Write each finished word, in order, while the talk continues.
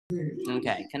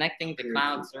Okay, connecting the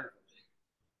cloud server.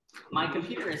 My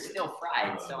computer is still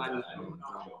fried, so I'm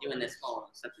doing this whole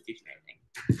substitutionary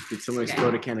thing. Did someone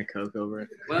explode a can of Coke over it?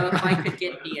 Well, if I could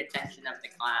get the attention of the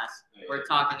class, we're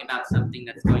talking about something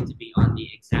that's going to be on the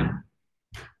exam.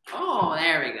 Oh,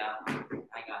 there we go.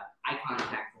 I got eye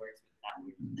contact words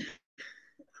with that.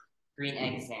 Green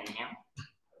eggs and ham.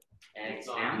 Eggs,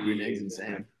 ham. Green eggs and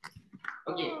ham.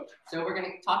 Okay, so we're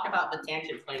going to talk about the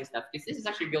tangent plane stuff because this is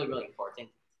actually really, really important.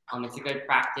 It's a good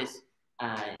practice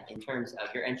in terms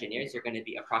of your engineers. You're going to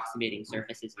be approximating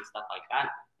surfaces and stuff like that.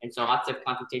 And so lots of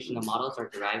computational models are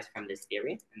derived from this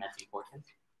theory, and that's important.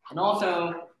 And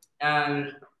also,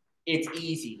 it's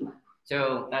easy.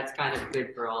 So that's kind of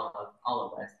good for all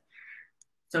of us.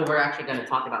 So we're actually going to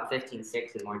talk about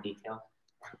 15.6 in more detail.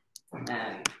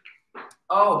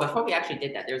 Oh, before we actually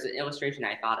did that, there's an illustration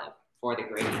I thought of for the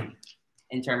gradient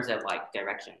in terms of like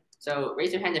direction. So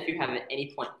raise your hand if you have at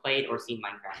any point played or seen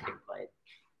Minecraft being played.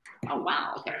 Oh,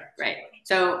 wow. Okay, great.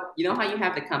 So you know how you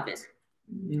have the compass?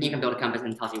 You can build a compass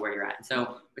and it tells you where you're at.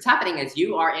 So what's happening is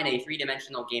you are in a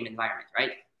three-dimensional game environment,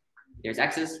 right? There's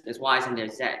X's, there's Y's, and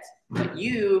there's Z's. But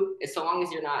you, so long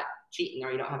as you're not cheating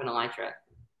or you don't have an elytra,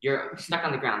 you're stuck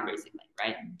on the ground basically,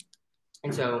 right?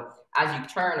 And so as you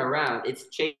turn around, it's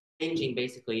changing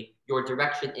basically your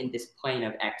direction in this plane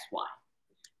of X, Y.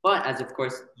 But as, of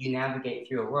course, you navigate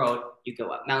through a world, you go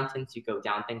up mountains, you go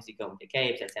down things, you go into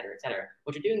caves, et cetera, et cetera.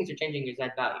 What you're doing is you're changing your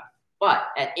Z value. But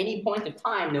at any point of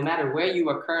time, no matter where you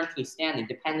are currently standing,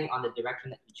 depending on the direction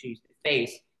that you choose to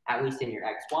face, at least in your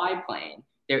XY plane,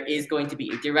 there is going to be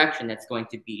a direction that's going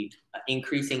to be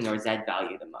increasing your Z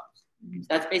value the most. So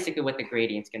that's basically what the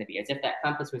gradient's going to be. As if that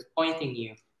compass was pointing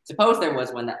you. Suppose there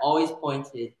was one that always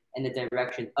pointed in the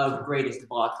direction of greatest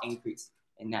block increase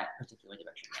in that particular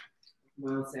direction.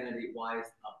 Well, sanity, Y is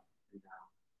up and down.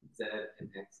 Z and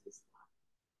X is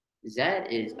down.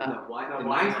 Z is up. No, Y, in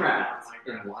Minecraft.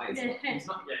 Y is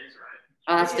up.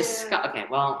 Oh, that's disgusting. Okay,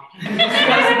 well.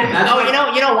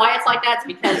 Oh, you know why it's like that? It's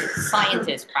because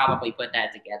scientists probably put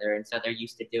that together, and so they're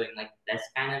used to doing like this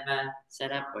kind of a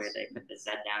setup where they put the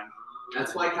Z down.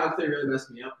 That's why calculator really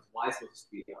messed me up, because Y is supposed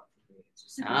to be up.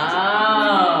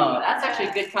 Oh, that's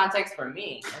actually good context for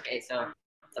me. Okay, so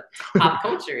the pop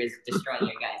culture is destroying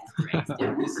your guys' brains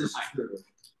too. This is true.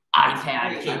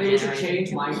 I think we should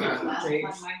change Minecraft. Change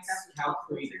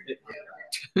calculator.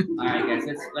 All right,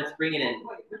 guys, let's bring it in.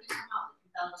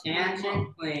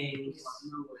 Tangent planes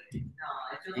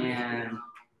and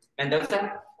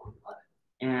Mendoza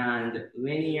and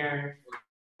linear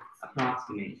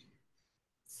approximation.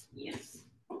 Yes.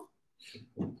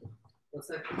 What's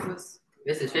that? What's this?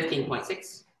 This is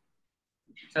 15.6.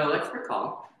 So let's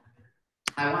recall.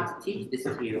 I want to teach this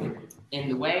to you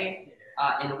in a way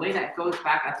that goes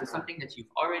back up to something that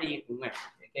you've already learned.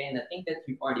 Okay, and the thing that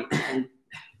you've already learned.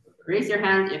 Raise your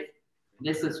hand if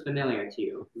this is familiar to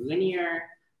you. Linear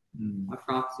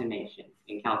approximation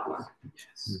in calculus.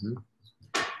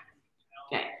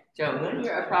 Okay, so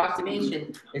linear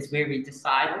approximation is where we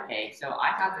decide, okay, so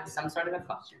I have some sort of a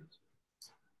function.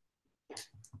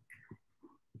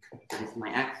 This is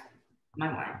my x,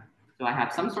 my y. So I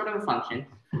have some sort of a function.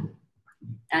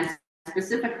 And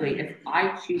specifically, if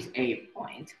I choose a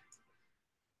point,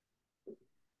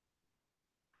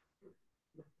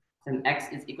 then x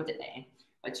is equal to a.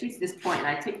 I choose this point and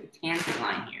I take the tangent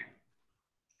line here.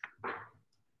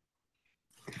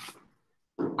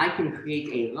 I can create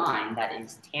a line that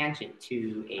is tangent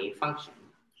to a function.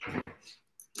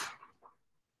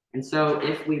 And so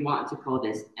if we want to call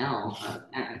this L of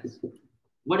x,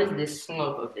 what is the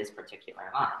slope of this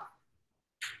particular line?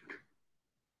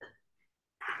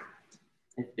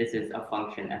 If this is a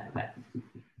function f of x.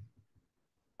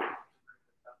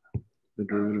 The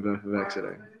derivative f of x at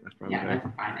a. That's prime Yeah, a. that's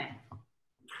prime a.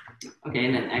 Okay,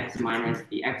 and then x minus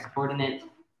the x coordinate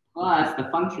plus the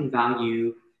function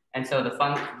value. And so the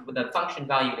function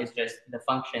value is just the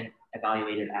function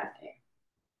evaluated at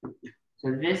a.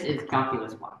 So this is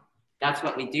calculus 1. That's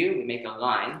what we do. We make a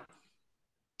line.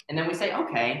 And then we say,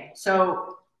 okay,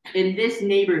 so in this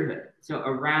neighborhood, so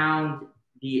around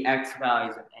the x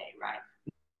values of a, right?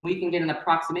 We can get an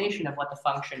approximation of what the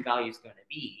function value is going to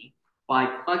be by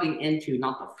plugging into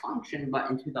not the function, but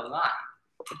into the line.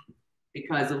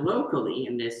 Because locally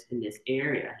in this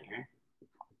area here,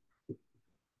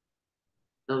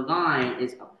 the line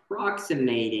is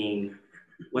approximating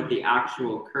what the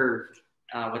actual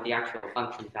what the actual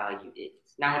function value is.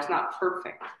 Now it's not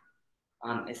perfect.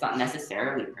 It's not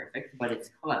necessarily perfect, but it's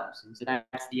close. And so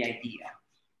that's the idea.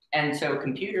 And so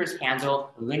computers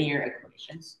handle linear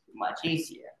equations much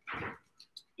easier,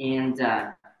 and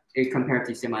compared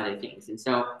to some other things. And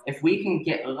so if we can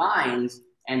get lines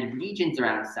and regions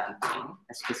around something,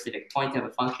 a specific point of a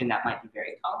function that might be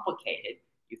very complicated,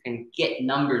 you can get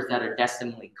numbers that are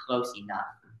decimally close enough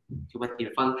to what the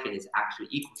function is actually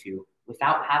equal to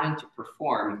without having to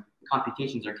perform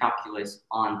computations or calculus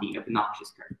on the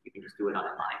obnoxious curve. You can just do it on a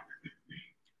line.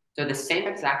 So the same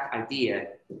exact idea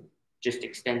just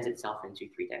extends itself into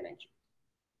 3 dimensions.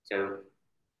 So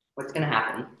what's going to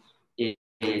happen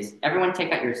is everyone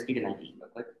take out your student ID real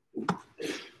quick.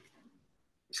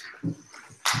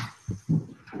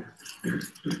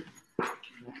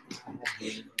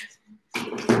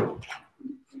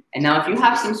 And now if you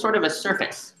have some sort of a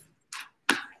surface,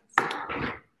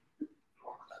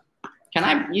 can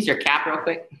I use your cap real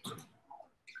quick?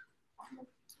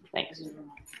 Thanks.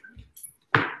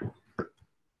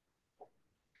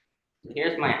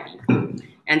 Here's my ID.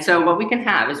 And so what we can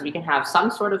have is we can have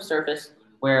some sort of surface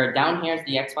where down here is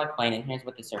the xy plane and here's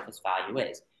what the surface value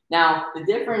is. Now, the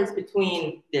difference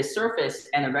between this surface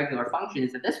and a regular function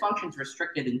is that this function is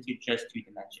restricted into just 2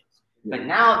 dimensions. But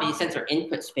now, since our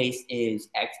input space is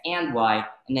x and y,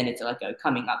 and then it's like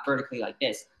coming up vertically like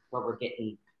this, where we're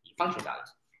getting the function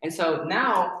values. And so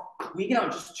now we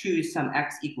don't just choose some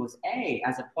x equals a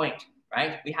as a point,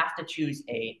 right? We have to choose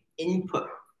a input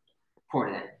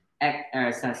coordinate,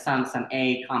 some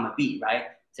a comma b, right?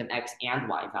 Some x and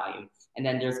y value, and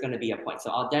then there's going to be a point. So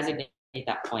I'll designate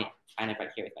that point kind of right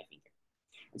here with my finger.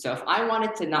 And so if I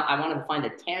wanted to find a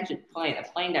tangent plane, a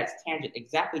plane that's tangent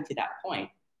exactly to that point.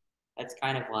 That's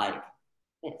kind of like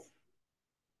this.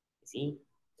 See?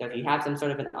 So if you have some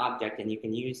sort of an object and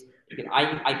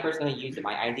I personally use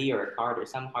my ID or a card or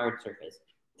some hard surface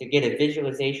to get a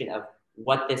visualization of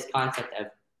what this concept of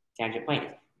tangent plane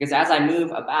is. Because as I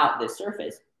move about this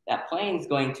surface, that plane is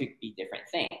going to be different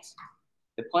things.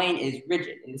 The plane is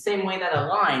rigid in the same way that a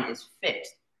line is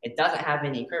fixed. It doesn't have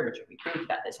any curvature. We proved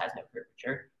that this has no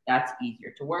curvature. That's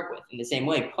easier to work with. In the same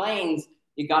way, planes,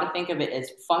 you got to think of it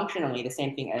as functionally the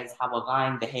same thing as how a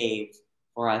line behaves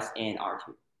for us in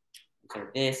R2. So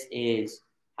this is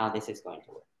how this is going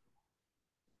to work.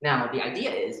 Now, the idea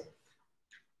is,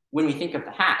 when we think of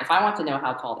the hat, if I want to know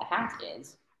how tall the hat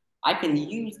is, I can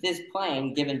use this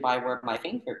plane given by where my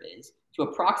finger is to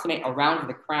approximate around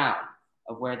the crown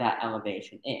of where that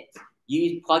elevation is,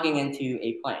 plugging into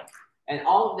a plane. And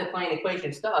all of the plane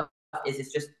equation stuff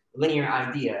is just linear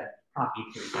idea copied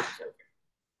 3 times over.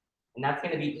 And that's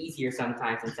going to be easier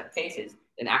sometimes in some cases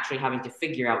than actually having to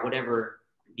figure out whatever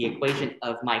the equation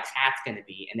of Mike's hat's going to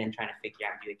be and then trying to figure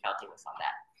out and do the calculus on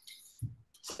that.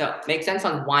 So make sense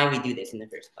on why we do this in the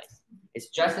first place. It's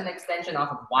just an extension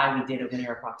off of why we did a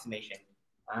linear approximation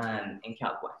in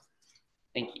Calc 1.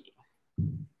 Thank you.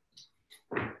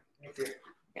 Okay.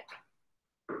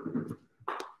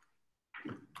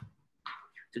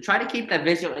 To try to keep that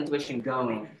visual intuition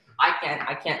going,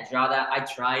 I can't draw that. I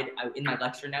tried in my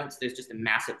lecture notes. There's just a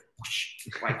massive whoosh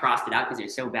where I crossed it out because they're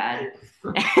so bad.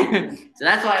 So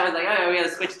that's why I was like, oh, we got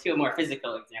to switch to a more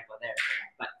physical example there.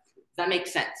 But does that make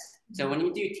sense? So when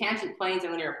you do tangent planes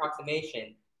and linear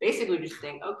approximation, basically just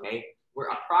think, okay, we're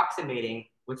approximating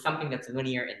with something that's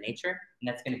linear in nature, and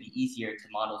that's going to be easier to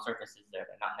model surfaces that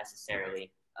are not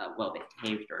necessarily well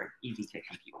behaved or easy to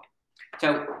compute with.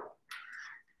 So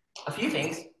a few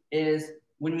things is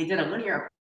when we did a linear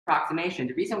approximation,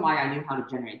 the reason why I knew how to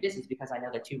generate this is because I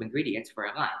know the 2 ingredients for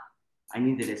a line. I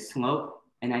needed a slope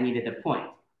and I needed a point,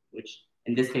 which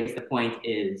in this case, the point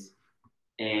is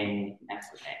a x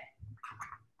with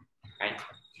a, right?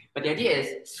 But the idea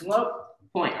is slope,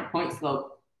 point, or point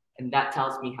slope, and that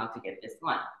tells me how to get this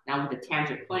line. Now with the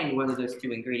tangent plane, what are those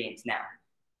 2 ingredients now?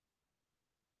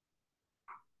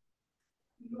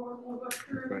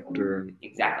 Vector.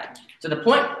 Exactly. So the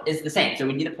point is the same. So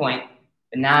we need a point,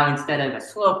 but now instead of a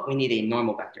slope, we need a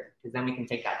normal vector, because then we can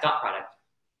take that dot product.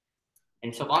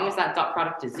 And so long as that dot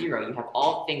product is 0, you have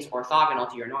all things orthogonal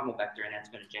to your normal vector, and that's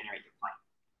going to generate your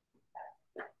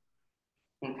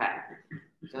plane. Okay.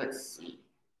 So let's see.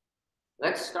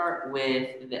 Let's start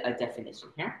with a definition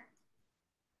here.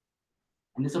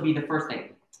 And this will be the first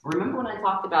thing. Remember when I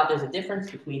talked about there's a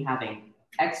difference between having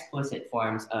explicit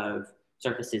forms of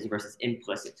surfaces versus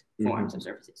implicit forms of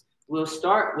surfaces. We'll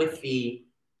start with the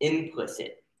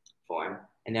implicit form,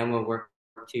 and then we'll work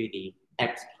to the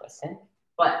explicit.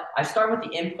 But I start with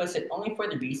the implicit only for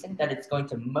the reason that it's going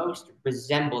to most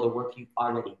resemble the work you've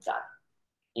already done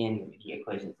in the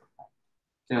equations.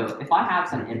 So if I have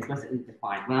some implicitly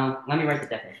defined, well, let me write the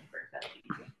definition first. That'll be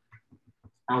easier.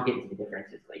 I'll get into the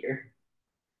differences later.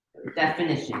 So the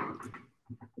definition.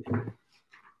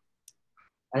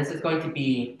 This is going to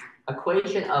be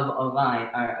equation of a line,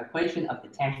 or equation of the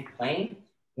tangent plane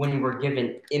when we're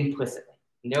given implicitly.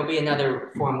 And there'll be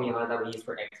another formula that we use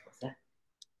for explicit.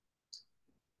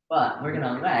 but we're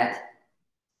gonna let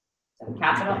some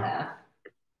capital F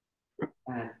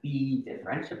be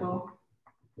differentiable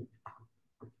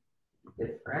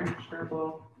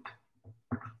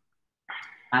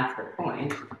at the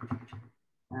point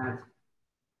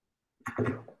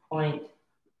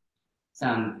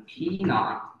some p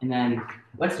naught, and then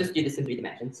let's just do this in 3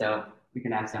 dimensions. So we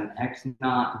can have some x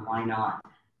naught, y naught,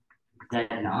 z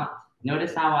naught.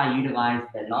 Notice how I utilize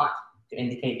the naught to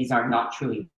indicate these are not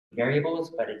truly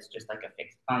variables, but it's just like a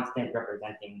fixed constant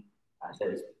representing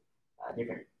those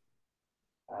different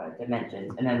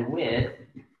dimensions. And then with,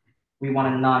 we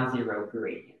want a non-zero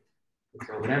gradient.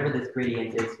 So whatever this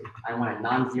gradient is, I want a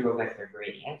non-zero vector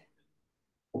gradient.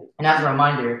 And as a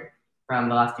reminder from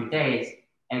the last 2 days,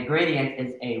 a gradient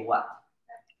is a what?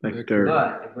 Vector.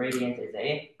 Good. A gradient is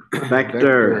a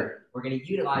Vector. We're going to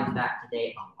utilize that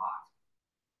today a lot.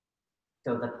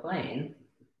 So the plane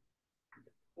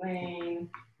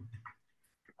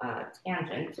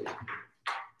tangent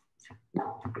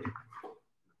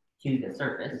to the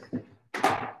surface,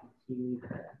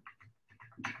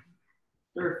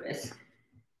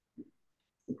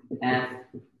 f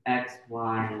x,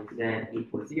 y, z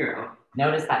equals 0.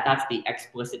 Notice that that's the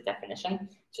explicit definition.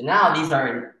 So now these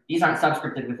aren't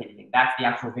subscripted with anything. That's the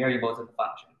actual variables of the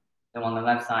function. So on the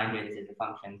left side here, this is the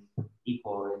function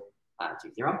equals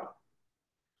to 0.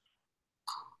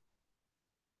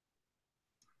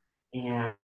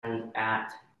 And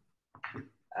at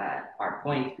our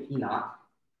point p naught,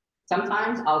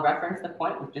 sometimes I'll reference the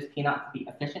point with just p naught to be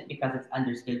efficient because it's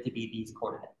understood to be these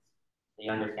coordinates. So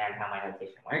you understand how my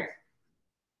notation works.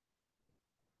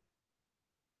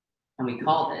 And we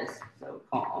call this, so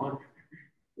called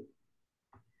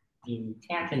the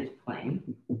tangent plane.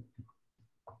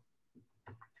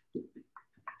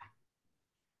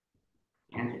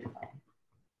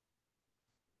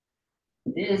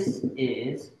 This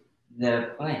is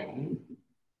the plane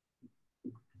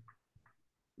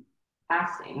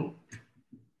passing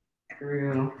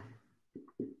through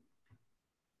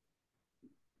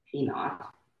p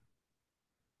naught,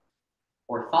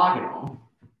 orthogonal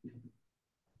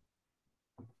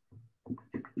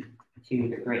to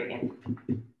the gradient,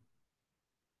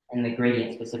 and the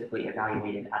gradient specifically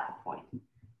evaluated at the point.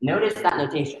 Notice that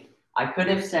notation. I could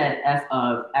have said f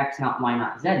of x naught, y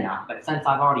naught, z naught, but since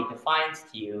I've already defined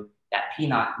to you that p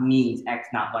naught means x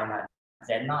naught, y naught,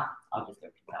 z naught, I'll just go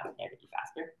p naught here to be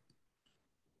faster.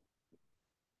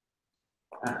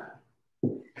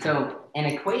 So an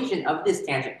equation of this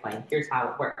tangent plane, here's how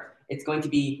it works. It's going to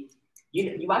be,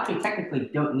 you actually technically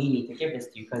don't need me to give this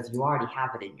to you because you already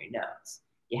have it in your notes.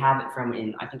 You have it from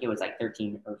I think it was like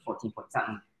 13 or 14 point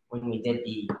something when we did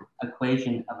the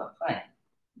equation of a plane.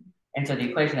 And so the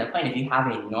equation of a plane, if you have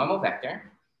a normal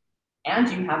vector and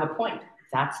you have a point,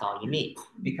 that's all you need,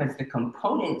 because the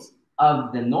components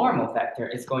of the normal vector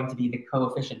is going to be the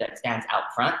coefficient that stands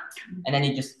out front. And then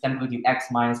you just simply do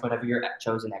x minus whatever your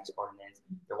chosen x coordinate is,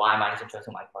 your y minus your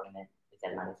chosen y coordinate,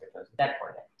 z minus your chosen z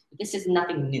coordinate. But this is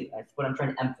nothing new. That's what I'm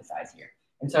trying to emphasize here.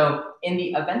 And so in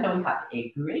the event that we have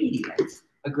a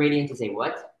gradient is a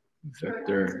what?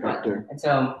 Vector. And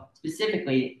so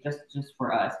specifically, just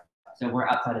for us, so we're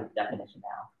outside of the definition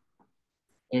now,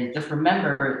 is just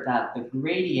remember that the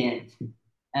gradient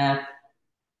f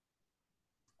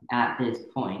at this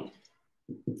point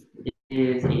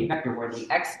is a vector where the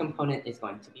x component is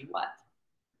going to be what?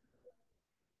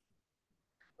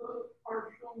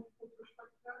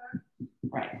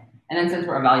 Right. And then since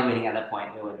we're evaluating at that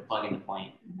point, we would plug in the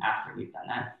point after we've done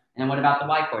that. And then what about the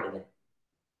y coordinate?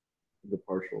 The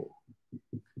partial.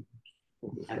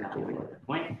 Evaluate at the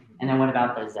point. And then what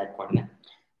about the z coordinate?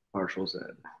 Partial z.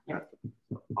 Yep.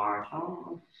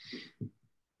 Partial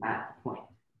at the point.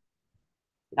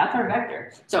 That's our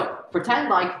vector. So pretend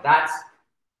like that's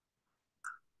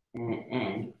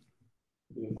n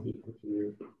is equal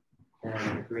to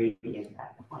the gradient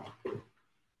at the point.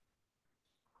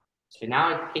 So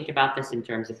now think about this in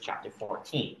terms of chapter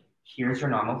 14. Here's your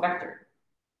normal vector.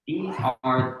 These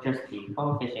are just the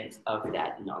coefficients of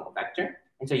that normal vector.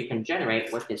 And so you can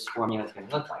generate what this formula is going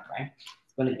to look like, right?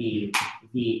 It's going to be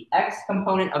the x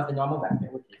component of the normal vector,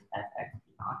 which is fx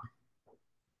p naught.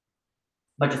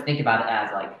 But just think about it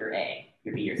as like your a,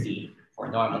 your b, your c for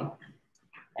normal.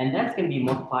 And that's going to be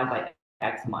multiplied by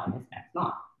x minus x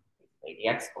naught, basically the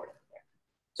x coordinate there.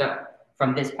 So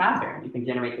from this pattern, you can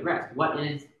generate the rest. What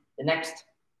is the next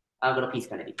little piece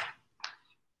going to be?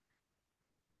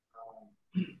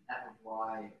 F of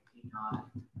y, p naught,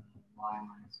 y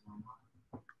minus 1 naught.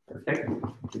 Perfect.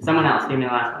 Someone else, give me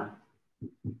the last one.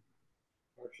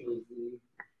 Partial z,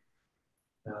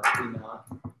 p naught,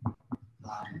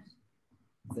 times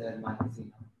z minus z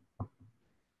naught.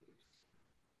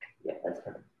 Yeah, that's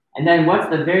perfect. And then what's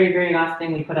the very, very last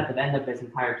thing we put at the end of this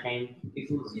entire chain?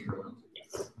 Equals 0.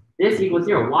 Yes. This equals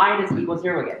 0. Why does it equal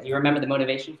 0 again? Do you remember the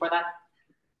motivation for that?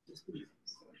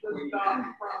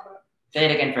 Say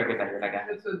it again for everybody, Rebecca.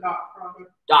 It's a dot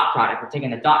product. Dot product. We're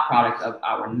taking the dot product of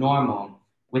our normal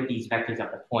with these vectors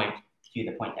of the point to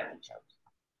the point that we chose.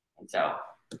 And so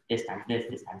this times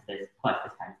this times this, plus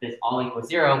this times this, all equals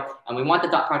 0. And we want the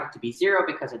dot product to be 0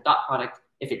 because a dot product,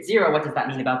 if it's 0, what does that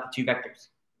mean about the two vectors?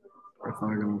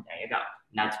 Orthogonal. There you go.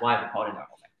 And that's why we call it a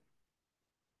normal vector.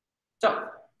 So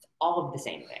it's all of the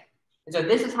same thing. And so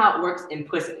this is how it works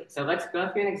implicitly. So let's go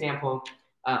through an example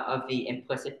of the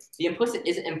implicit. The implicit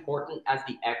isn't important as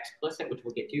the explicit, which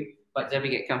we'll get to, but then we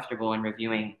get comfortable in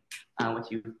reviewing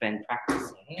what you've been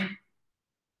practicing.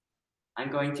 I'm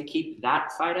going to keep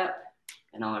that side up,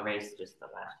 and I'll erase just the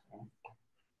last one.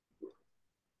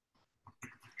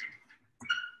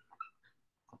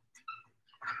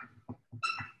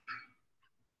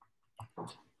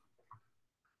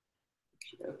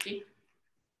 Okay.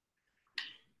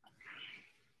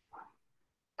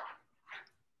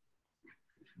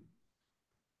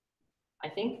 I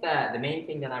think that the main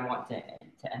thing that I want to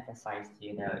emphasize to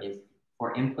you though is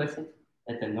for implicit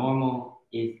that the normal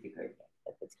is the gradient.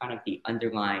 That's kind of the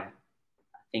underlying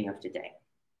thing of today.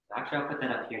 So actually, I'll put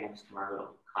that up here next to our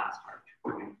little class chart.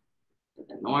 Okay. So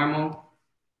the normal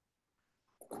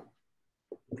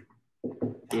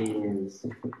is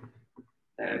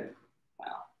the,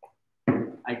 well,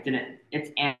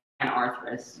 it's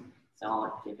anarthrous, so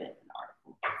I'll give it an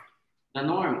article. The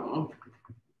normal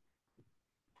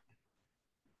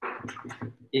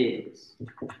is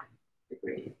the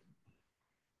gradient.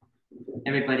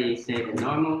 Everybody say the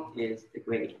normal is the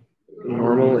gradient.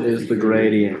 Normal is the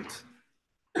gradient.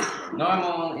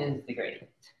 Normal is the gradient.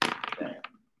 Good.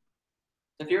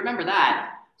 So if you remember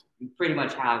that, you pretty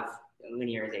much have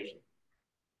linearization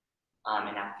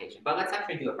in application. But let's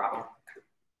actually do a problem.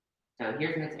 So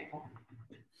here's an example.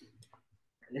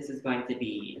 This is going to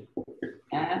be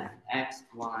f, x,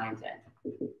 y, z.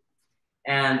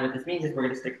 And what this means is we're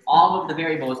going to stick all of the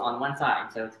variables on one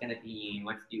side. So it's going to be,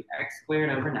 let's do x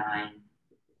squared over 9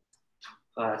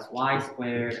 plus y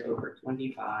squared over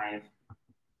 25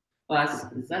 plus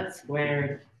z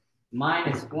squared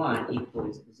minus 1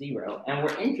 equals 0. And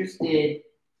we're interested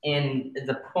in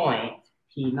the point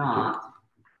P naught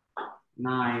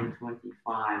 9,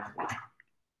 25, 1. Okay.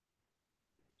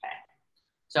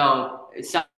 So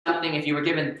it's something, if you were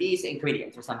given these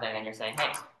ingredients or something and you're saying,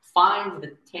 hey, find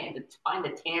the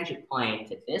tangent plane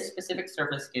to this specific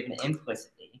surface given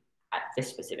implicitly at this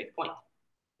specific point.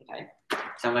 Okay,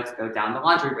 so let's go down the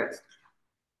laundry list.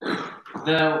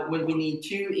 We need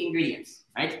two ingredients,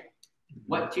 right?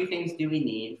 What two things do we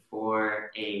need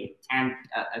for a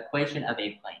equation of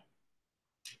a plane?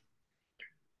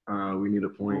 We need a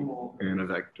point and a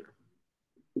vector.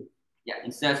 Yeah,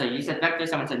 instead, so you said vector,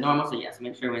 someone said normal, so yes,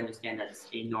 make sure we understand that it's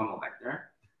a normal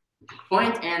vector.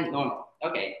 Point and normal.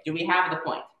 Okay, do we have the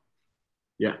point?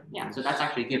 Yeah. Yeah, so that's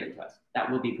actually given to us.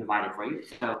 That will be provided for you,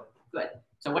 so good.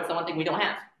 So what's the one thing we don't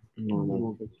have?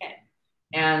 Normal. Okay,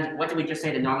 and what did we just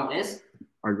say the normal is?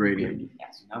 Our gradient.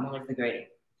 Yes, normal is the gradient.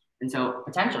 And so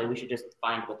potentially we should just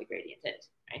find what the gradient is,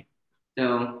 right?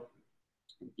 So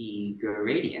the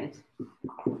gradient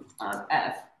of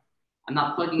f, I'm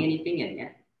not plugging anything in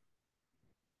yet.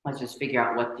 Let's just figure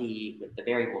out what the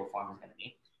variable form is going to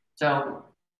be. So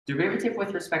derivative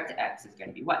with respect to x is going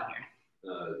to be what here?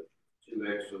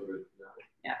 2x over 9.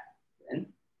 Yeah.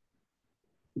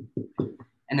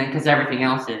 And then because everything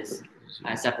else is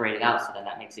separated out, so then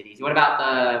that makes it easy. What about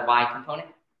the y component?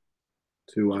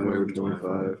 2y over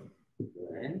 25.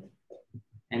 Good.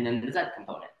 And then the z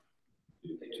component?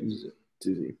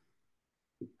 2z.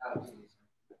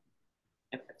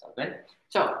 Yep, that's all good.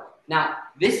 So now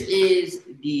this is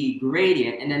the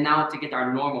gradient, and then now to get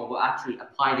our normal, we'll actually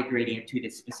apply the gradient to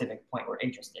this specific point we're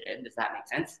interested in. Does that make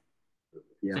sense?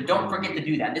 Yeah. So don't forget to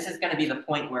do that. This is going to be the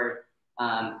point where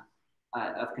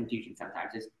of confusion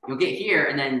sometimes is you'll get here,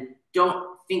 and then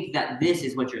don't think that this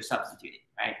is what you're substituting,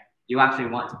 right? You actually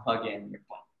want to plug in your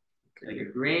point. So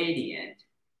your gradient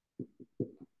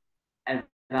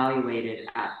evaluated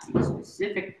at the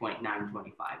specific point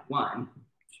 925, 1.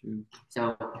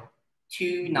 So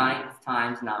 2/9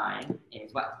 times 9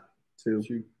 is what?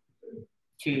 2.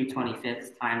 2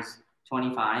 25ths times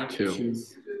 25 2.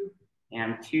 is,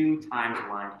 and 2 times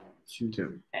 1 is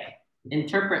 2. Okay.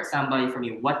 Interpret somebody for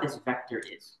me what this vector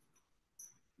is.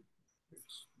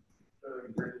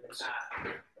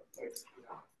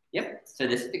 Yep. So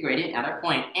this is the gradient at our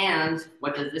point, and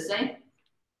what does this say?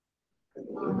 The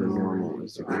normal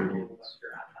is the gradient.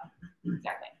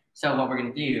 Exactly. So what we're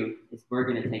going to do is we're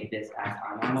going to take this as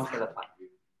our normal for the plane.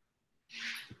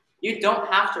 You don't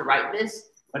have to write this,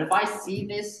 but if I see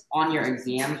this on your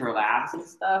exams or labs and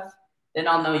stuff, then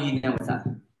I'll know you know what's up.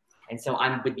 And so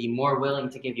I would be more willing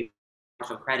to give you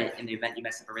partial credit in the event you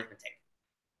mess up arithmetic.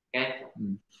 Okay?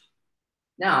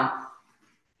 Now,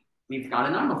 we've got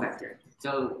a normal vector.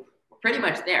 So we're pretty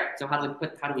much there. So how do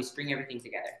we string everything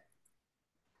together?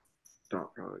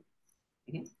 Dot product.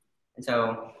 And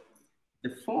so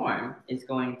the form is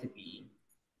going to be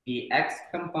the x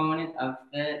component of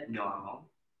the normal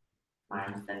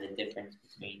minus then the difference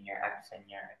between your x and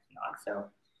your x naught. So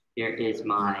here is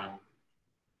my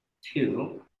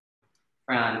 2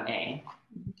 from A.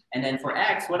 And then for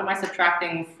x, what am I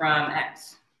subtracting from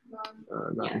x?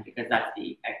 Yeah, because that's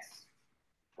the x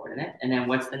coordinate. And then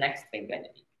what's the next thing going to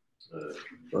be?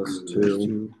 Plus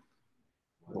 2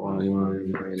 y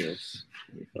minus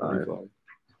 5.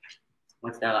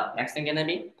 What's the next thing going to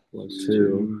be? Plus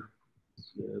 2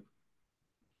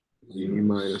 z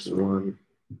minus 1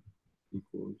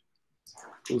 equals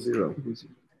 0.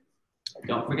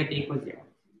 Don't forget the equals 0.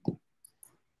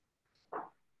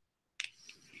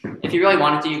 If you really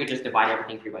wanted to, you could just divide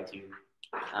everything 3 by 2.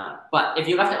 But if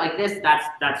you left it like this,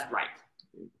 that's right.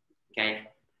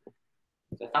 Okay.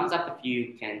 So thumbs up if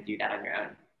you can do that on your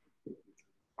own,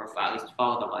 or at least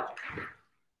follow the logic.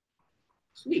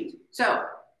 Sweet. So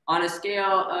on a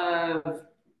scale of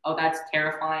oh that's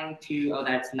terrifying to oh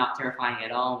that's not terrifying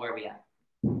at all, where are we at?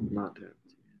 Not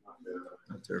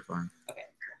terrifying. Okay.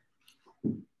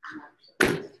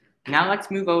 Now let's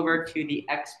move over to the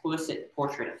explicit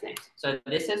portrait of things. So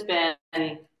this has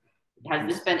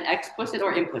this been explicit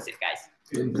or implicit, guys?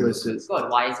 Implicit. Good.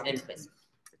 Why is it implicit?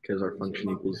 Because our function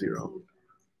equals 0.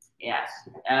 Yes.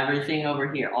 Everything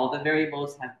over here, all the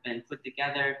variables have been put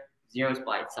together. 0 is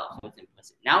by itself, so it's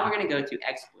implicit. Now we're going to go to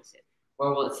explicit,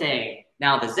 where we'll say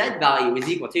now the z value is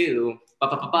equal to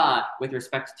with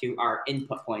respect to our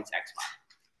input points x,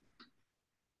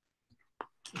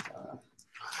 y.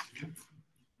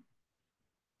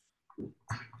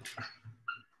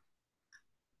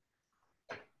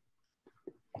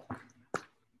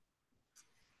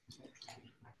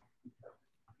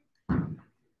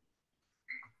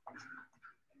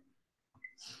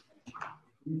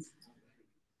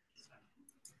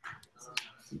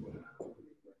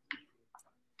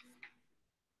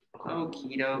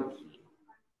 Okie dokie.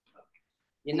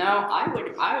 You know, I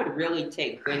would really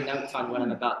take good notes on what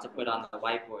I'm about to put on the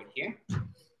whiteboard here,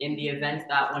 in the event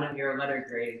that one of your letter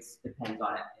grades depends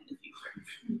on it in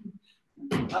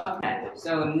the future. Okay,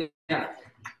 so now,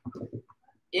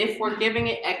 if we're giving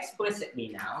it explicitly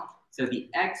now, so the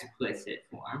explicit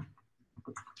form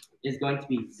is going to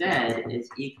be z is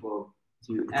equal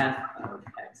to f of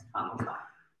x comma y.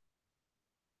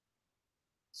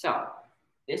 So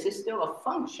this is still a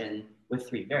function with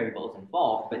 3 variables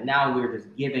involved, but now we're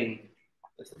just giving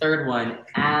the third one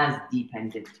as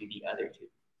dependent to the other 2.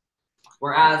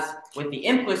 Whereas with the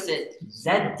implicit, z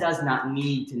does not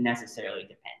need to necessarily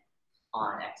depend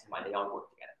on x and y. They all work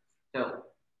together. So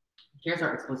here's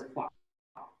our explicit form.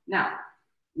 Now,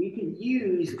 we can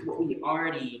use what we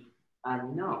already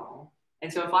know.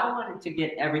 And so if I wanted to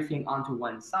get everything onto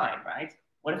one side, right,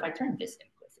 what if I turn this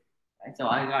implicit? Right? So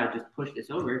I got to just push this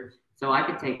over. So I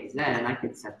could take z and I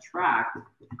could subtract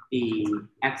the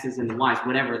x's and the y's,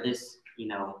 whatever this,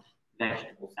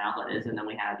 vegetable salad is, and then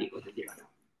we have equal to 0.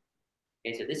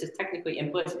 Okay, so this is technically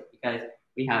implicit because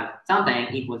we have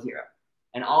something equals 0.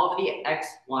 And all of the x,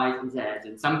 y's, and z's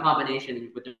in some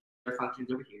combination with their functions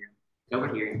over here,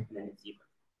 and then it's 0.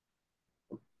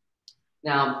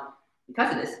 Now,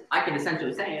 because of this, I can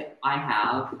essentially say I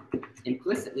have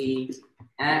implicitly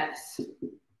x,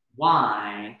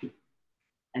 y,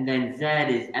 and then z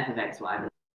is f of x, y.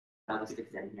 I'll just stick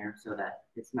z in here so that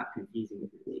it's not confusing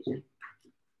with notation.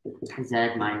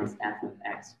 Z minus f of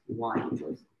x, y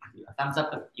equals 0. Thumbs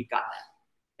up if you got that.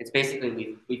 It's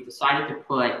basically we've decided to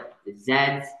put the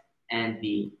z's and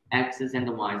the x's and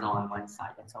the y's all on one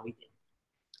side. That's all we did.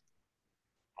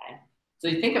 Okay. So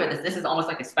you think of it as this is almost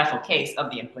like a special case of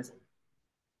the implicit.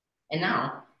 And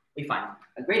now we find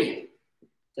a gradient.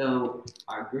 So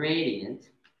our gradient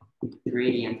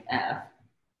f,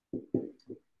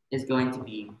 is going to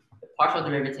be the partial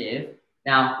derivative.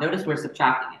 Now notice we're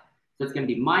subtracting it. So it's going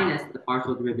to be minus the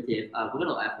partial derivative of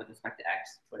little f with respect to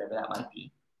x, whatever that might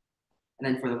be. And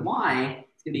then for the y,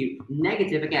 it's going to be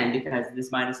negative again because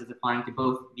this minus is applying to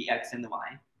both the x and the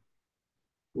y.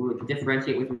 We'll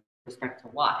differentiate with respect to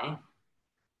y.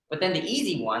 But then the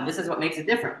easy one, this is what makes it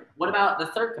different. What about the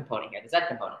third component here, the z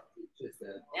component?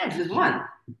 Yeah, it's just 1.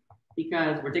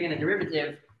 Because we're taking the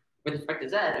derivative with respect to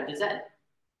z of the z.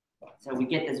 So we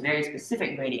get this very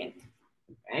specific gradient,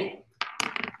 right?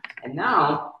 And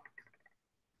now,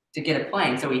 to get a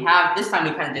plane, so we have, this time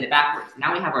we kind of did it backwards.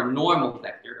 Now we have our normal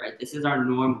vector, right? This is our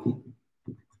normal.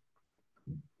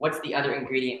 What's the other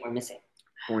ingredient we're missing?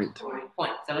 Point.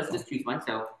 Point. So let's just choose one.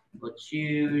 So we'll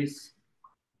choose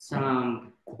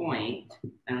some point,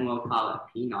 and we'll call it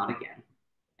P naught again.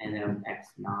 And then X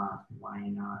naught, Y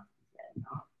naught, Z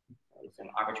naught. So some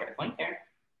arbitrary point there.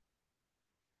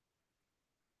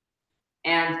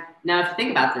 And now if you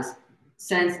think about this,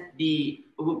 since we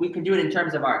can do it in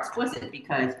terms of our explicit,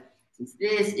 because since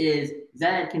this is,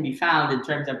 Z can be found in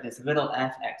terms of this little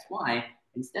f x, y,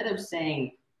 instead of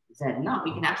saying Z naught,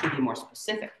 we can actually be more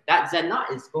specific. That Z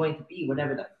naught is going to be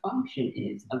whatever the function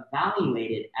is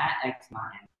evaluated at x naught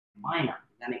and y naught.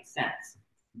 Does that make sense?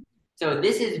 So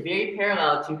this is very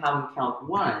parallel to how in Calc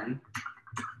 1,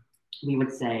 we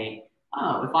would say,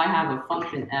 oh, if I have a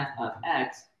function f of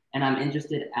x, and I'm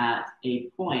interested at a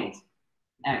point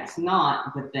x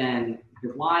naught, but then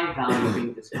the y value is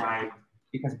being described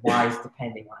because y is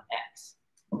depending on x.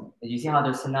 And you see how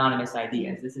they're synonymous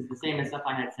ideas. This is the same as if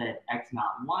I had said x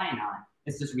naught, y naught.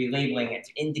 It's just relabeling it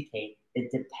to indicate the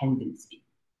dependency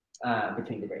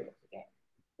between the variables. Okay,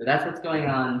 so that's what's going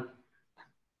on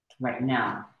right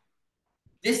now.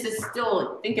 This is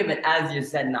still, think of it as your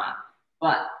Z naught,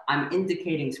 but I'm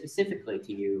indicating specifically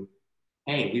to you,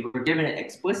 hey, we were given it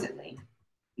explicitly,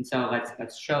 and so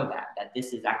let's show that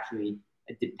this is actually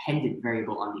a dependent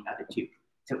variable on the other two.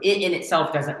 So it in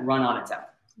itself doesn't run on its own.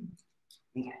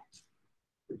 Okay.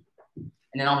 And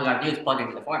then all we gotta do is plug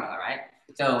into the formula, right?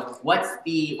 So what's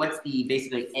the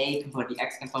basically a component, the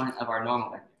x component of our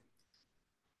normal vector?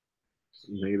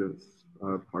 Negative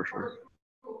partial.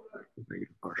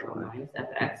 Negative partial. Minus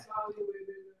fx.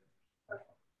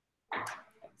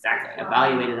 Exactly.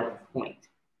 Evaluated at the point.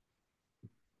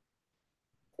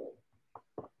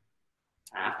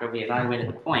 After we evaluated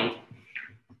the point,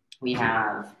 we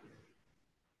have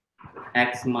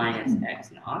x minus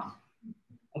x naught.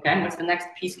 Okay, what's the next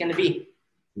piece going to be?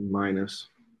 Minus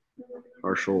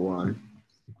partial y.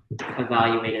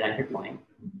 Evaluated at your point.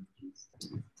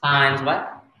 Times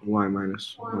what? Y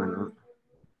minus y naught.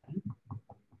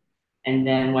 And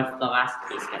then what's the last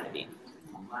piece going to be?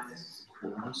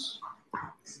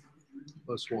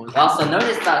 Plus 1. Also,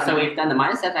 notice that, so we've done the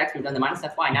minus fx, we've done the minus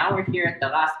fy. Now we're here at the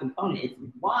last component. It's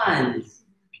 1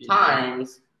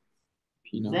 times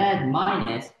z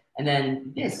minus, and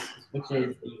then this, which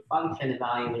is the function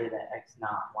evaluated at x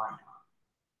naught, y naught.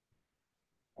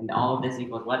 And all of this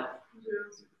equals what?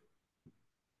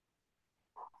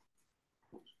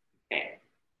 Okay.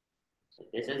 So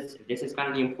this is kind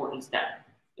of the important step.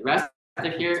 The rest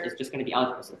of here is just going to be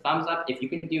algebra. So thumbs up if you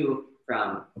can do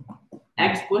from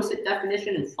explicit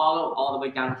definition and follow all the way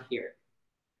down to here.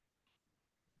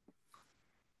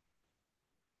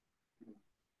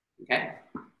 Okay.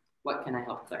 What can I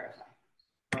help clarify?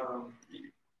 Just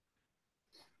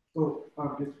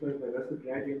clarify, that's the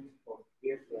gradient of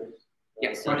f, right?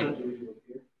 Yes. So Division of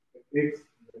f, x,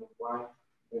 then y,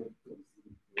 then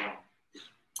y.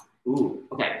 ooh,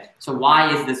 okay. So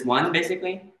y is this one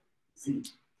basically? C.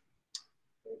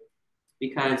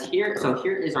 Because here, so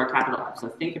here is our capital F. So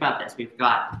think about this. We've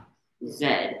got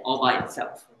z all by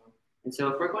itself. And so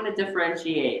if we're going to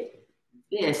differentiate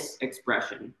this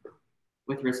expression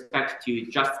with respect to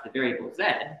just the variable z,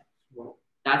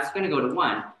 that's going to go to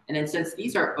 1. And then since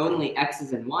these are only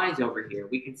x's and y's over here,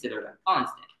 we consider them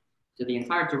constant. So the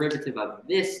entire derivative of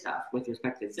this stuff with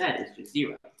respect to z is just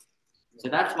 0. So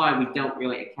that's why we don't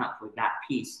really account for that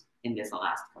piece in this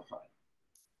last component.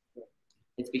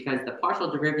 It's because the partial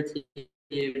derivative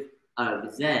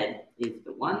of z is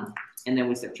the 1, and then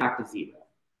we subtract a 0.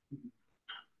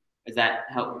 Does that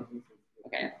help?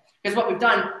 Okay. Because what we've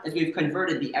done is we've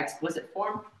converted the explicit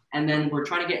form, and then we're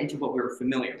trying to get into what we're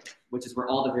familiar with, which is where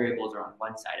all the variables are on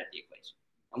one side of the equation.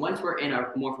 And once we're in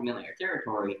our more familiar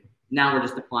territory, now we're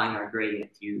just applying our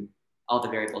gradient to all the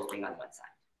variables being on one side.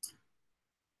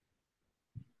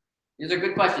 These are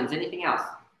good questions. Anything else?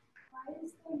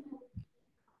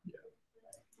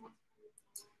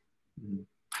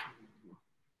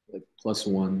 Like plus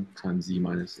 1 times z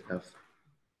minus f of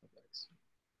x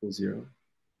equals 0.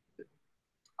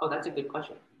 Oh, that's a good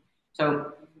question.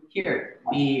 So here,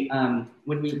 the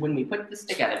when we put this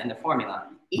together in the formula,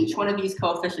 each one of these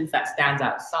coefficients that stands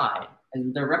outside,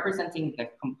 and they're representing the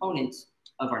components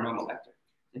of our normal vector.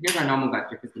 So here's our normal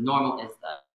vector because the normal is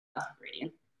the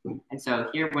gradient. And so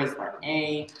here was the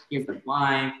a, here's the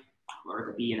y, or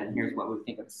the b, and then here's what we would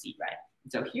think of c, right?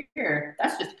 And so here,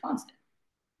 that's just constant.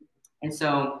 And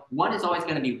so 1 is always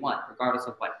going to be 1, regardless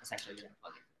of what essentially you're going to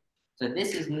plug in. So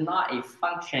this is not a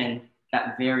function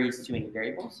that varies too many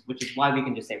variables, which is why we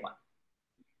can just say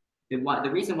 1. The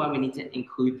reason why we need to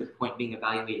include the point being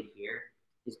evaluated here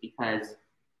is because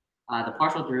the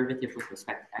partial derivative with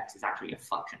respect to x is actually a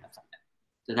function of something.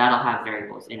 So that'll have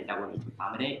variables in it that we'll need to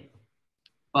accommodate.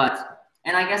 But,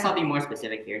 and I guess I'll be more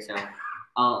specific here. So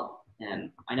I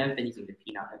know I've been using the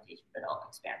p-naught notation, but I'll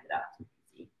expand it out so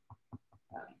you can see.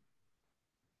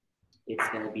 It's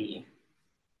going to be,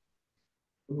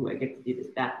 ooh, I get to do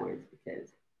this backwards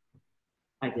because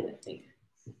I didn't think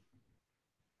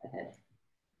ahead.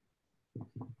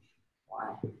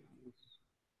 Why?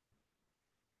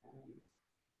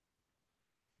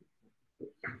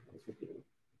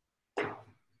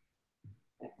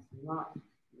 X not,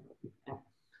 X,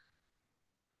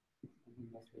 and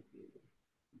this would be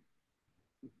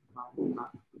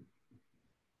not,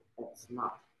 X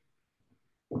not.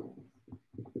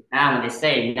 Now, when they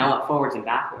say, you know what, forwards and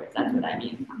backwards, that's what I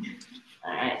mean.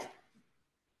 All right.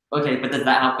 Okay, but does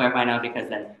that help clarify now? Because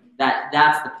then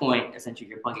that's the point, essentially,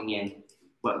 you're plugging in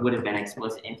what would have been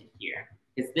explicit into here.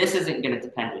 Because this isn't going to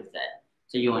depend with Z.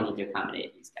 So you only need to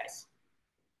accommodate these guys.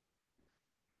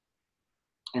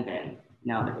 And then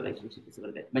now the relationship is a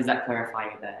little bit. Does that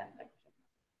clarify the question?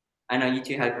 I know you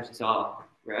two had a question, so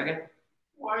we're okay.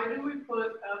 Why do we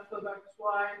put f of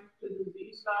xy to the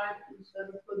z side instead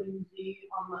of putting z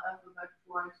on the f of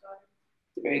xy side?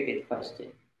 It's a very good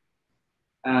question.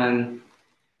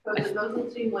 Because it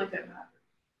doesn't seem like it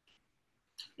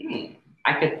matters.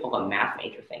 I could pull a math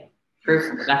major thing.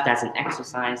 First, left as an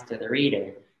exercise to the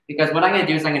reader. Because what I'm going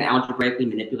to do is I'm going to algebraically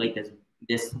manipulate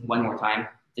this one more time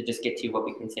to just get to what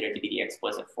we consider to be the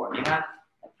explicit formula.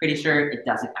 I'm pretty sure it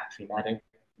doesn't actually matter.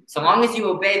 So long as you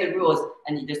obey the rules,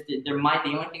 and you just the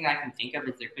only thing I can think of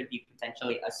is there could be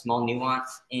potentially a small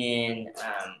nuance in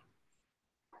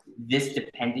this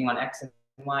depending on x and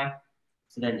y.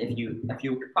 So then if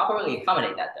you properly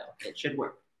accommodate that though, it should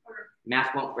work.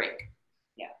 Math won't break.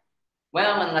 Yeah.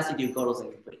 Well, unless you do Gödel's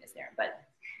incompleteness there, but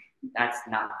that's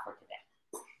not for today.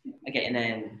 Okay, and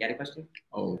then you got a question?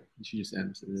 Oh, you should just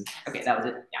answer this. Okay, that was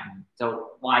it. Yeah.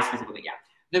 So why specifically? Yeah.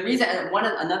 The reason,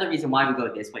 another reason why we go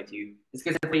this way too, is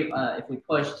because if we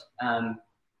pushed, I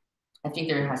think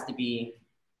there has to be,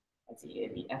 let's see,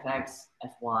 it'd be fx,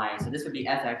 fy. So this would be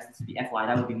fx, this would be fy.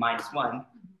 That would be -1.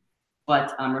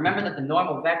 But remember that the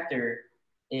normal vector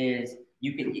is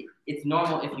it's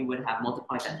normal if you would have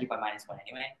multiplied that 3 by -1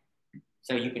 anyway.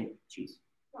 So you can choose.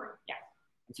 Yeah.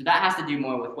 And so that has to do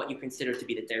more with what you consider to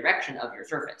be the direction of your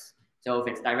surface. So if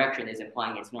its direction is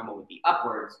implying its normal would be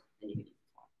upwards, then you can use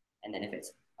this one. And then if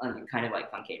it's kind of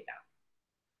like concave down.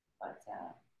 But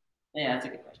yeah, that's a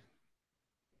good question.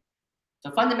 So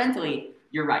fundamentally,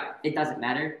 you're right. It doesn't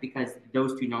matter because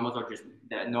those two normals are just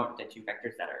the two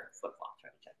vectors that are flip-flops from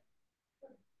each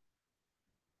other.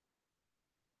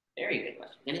 Very good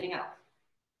question. Anything else?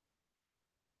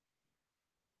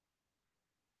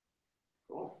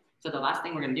 Cool. So the last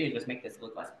thing we're going to do is just make this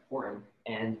look less important.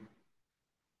 And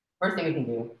first thing we can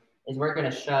do is we're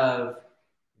going to shove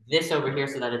this over here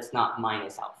so that it's not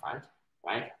minus out front,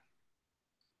 right?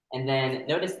 And then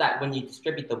notice that when you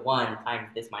distribute the 1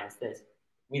 times this minus this,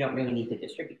 we don't really need to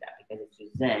distribute that because it's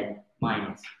just z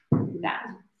minus that.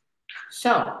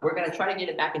 So we're going to try to get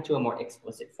it back into a more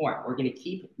explicit form. We're going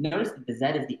to notice that the z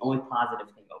is the only positive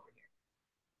thing over here.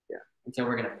 Yeah. And so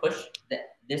we're going to push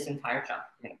this entire chunk.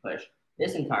 We're going to push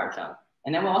this entire chunk.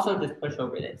 And then we'll also just push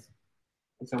over this.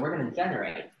 And so we're going to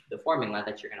generate the formula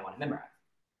that you're going to want to memorize.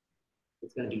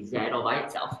 It's going to be z all by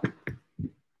itself.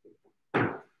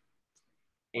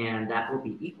 And that will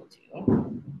be equal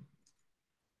to,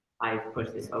 I've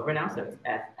pushed this over now, so it's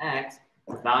fx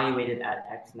evaluated at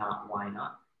x naught, y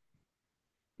naught.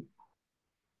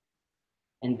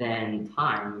 And then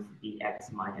times the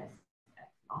x minus x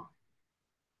naught.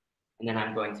 And then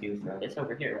I'm going to throw this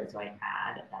over here, right? So I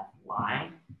add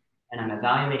fy, and I'm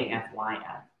evaluating fy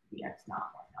at the x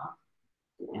naught, y naught,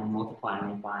 and multiplying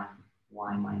it by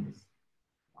y minus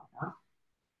y naught.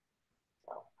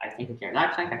 So I've taken care of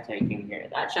that chunk, I've taken care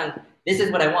of that chunk. This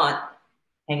is what I want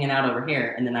hanging out over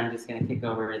here, and then I'm just going to kick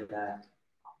over the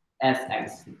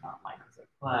fx naught minus a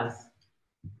plus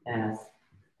s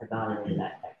evaluated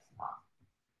at x naught,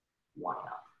 y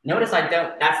naught. Notice I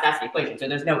don't, that's the equation, so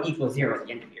there's no equal 0 at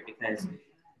the end of here because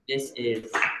this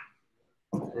is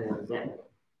z.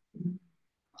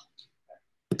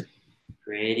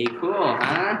 Pretty cool,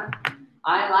 huh?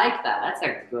 I like that. That's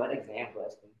a good exam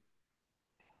question.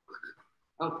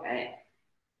 Okay.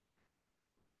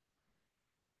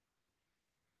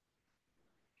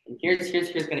 And here's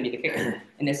going to be the kicker.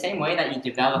 In the same way that you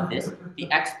develop this, the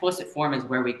explicit form is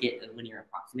where we get the linear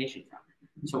approximation from.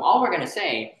 So all we're going to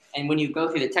say, and when you go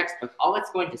through the textbook, all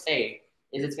it's going to say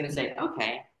is it's going to say,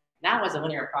 okay, now as a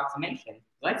linear approximation,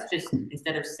 let's just,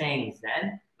 instead of saying z,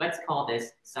 let's call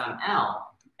this sum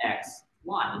L x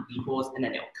y equals, and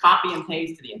then it'll copy and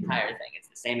paste to the entire thing. It's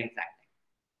the same exact thing.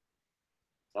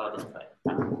 So I'll just put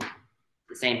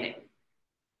the same thing.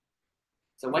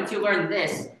 So once you learn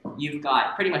this, you've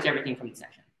got pretty much everything from the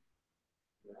section.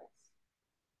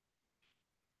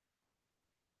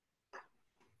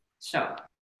 So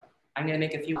I'm going to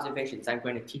make a few observations. I'm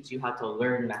going to teach you how to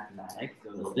learn mathematics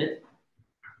a little bit.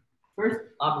 First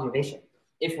observation,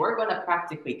 if we're going to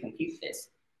practically compute this,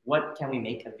 what can we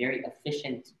make a very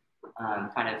efficient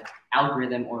kind of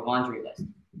algorithm or laundry list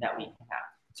that we can have?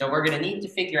 So we're going to need to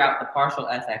figure out the partial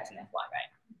fx and fy, right?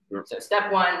 Yep. So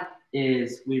step one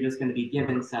is we're just going to be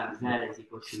given some z is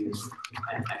equal to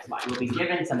fxy. We'll be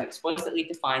given some explicitly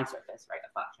defined surface, right, a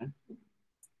function.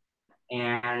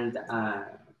 And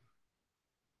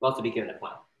we'll also be given a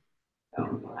point.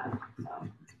 So we'll have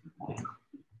some point.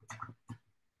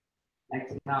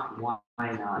 X naught, y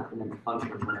naught, and then the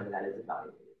function, whatever that is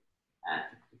evaluated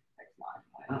at x naught,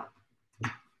 y naught.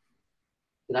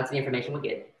 So that's the information we'll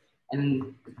get.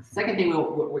 And the second thing,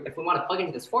 if we want to plug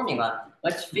into this formula,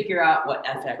 let's figure out what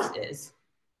fx is.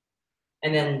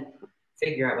 And then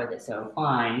figure out what it is. So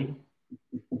find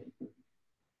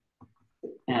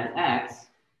fx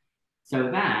so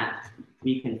that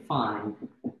we can find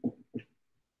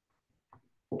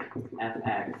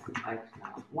fx, x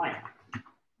naught, y naught.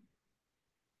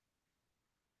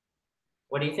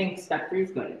 What do you think step 3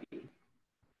 is going to be?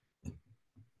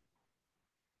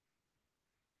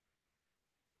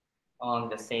 Along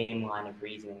the same line of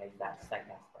reasoning as that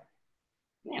second step.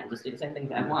 Yeah, just do the same thing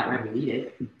to fy, right? We need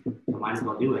it, so might as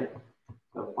well do it.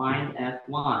 So find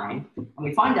fy, and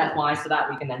we find fy so that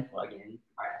we can then plug in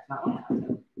our x naught, y naught.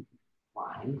 So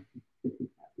find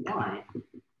fy, x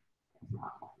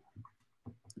naught, y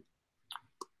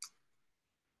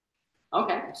naught.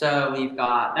 Okay, so we've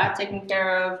got that taken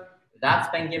care of. That's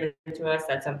been given to us.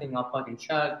 That's something I'll plug and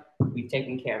chug. We've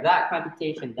taken care of that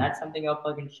computation. That's something I'll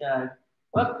plug and chug.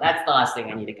 Well, that's the last thing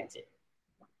I need to consider.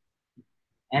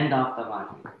 End off the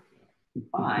line.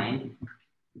 Find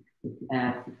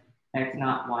f x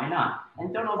naught, y naught.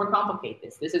 And don't overcomplicate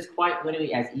this. This is quite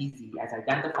literally as easy as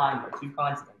identifying your two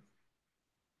constants.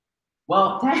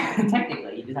 Well,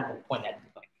 technically, you just have to point at the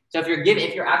point. So if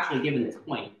you're actually given this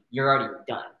point, you're already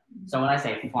done. So when I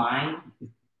say find,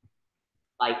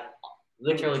 like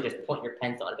literally just point your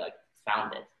pencil and be like,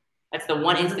 found it. That's the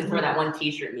one instance where that one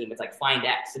t-shirt meme, it's like find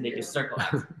X and they just circle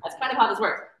X. That's kind of how this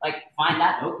works. Like find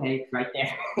that, okay, it's right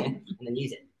there, and then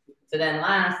use it. So then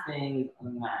last thing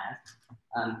on last,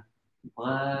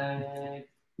 plug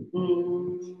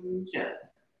chug.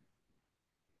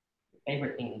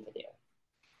 Favorite thing to do.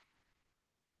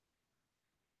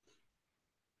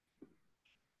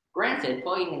 Granted,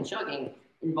 plugging and chugging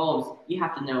involves you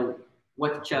have to know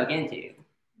what to chug into,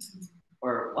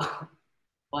 or what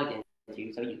plug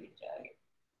into so you can chug.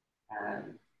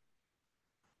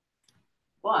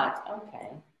 But okay,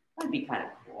 that'd be kind of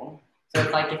cool. So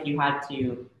it's like if you had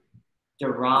to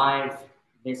derive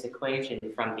this equation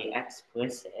from the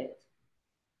explicit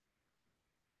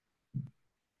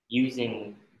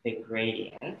using the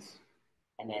gradient,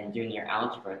 and then doing your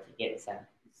algebra to get some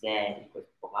z equals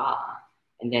blah.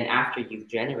 And then after you've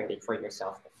generated for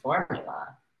yourself the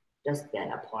formula, just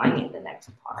then applying it in the next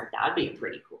part, that'd be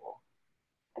pretty cool.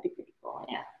 That'd be pretty cool.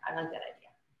 Yeah, I like that idea.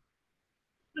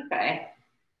 Okay.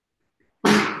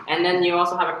 And then you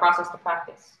also have a process to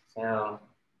practice. So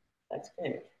that's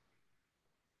good.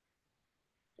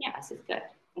 Yeah, this is good.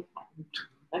 Okay.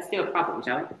 Let's do a problem,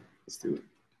 shall we? Let's do it.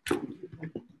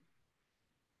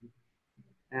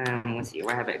 Let's see,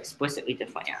 where I have it explicitly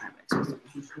defined. Yeah, I have it explicitly.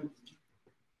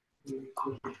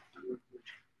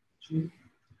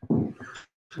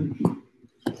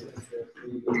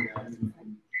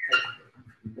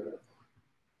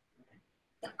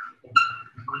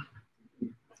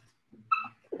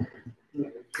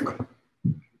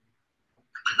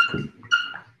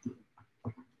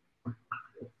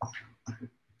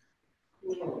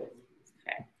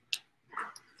 Okay.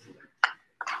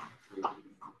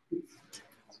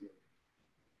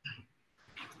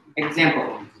 Example.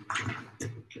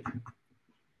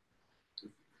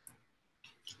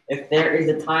 If there is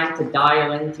a time to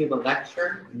dial into the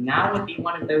lecture, now would be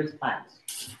one of those times.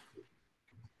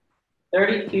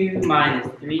 32 minus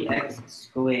 3x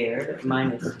squared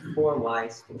minus 4y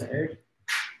squared.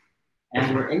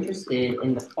 And we're interested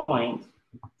in the point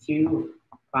 2,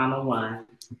 1,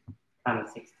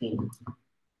 16.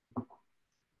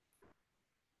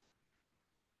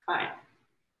 Fine.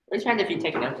 Raise your hand if you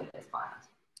take notes in this class.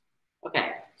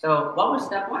 Okay, so what was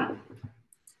step 1?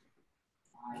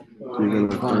 So you're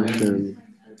gonna function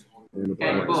and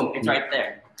Okay, apply boom, it's right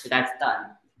there. So that's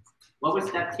done. What was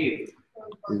step 2?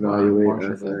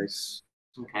 evaluate fx.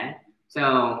 Okay,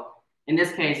 so in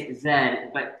this case, z,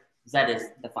 but z is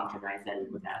the function, right? Z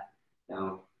is with f.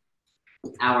 So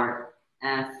our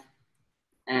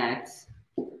fx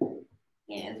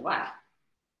is what?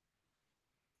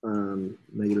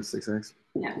 Negative 6x.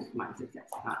 Yeah, minus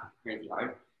 6x, not crazy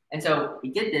hard. And so we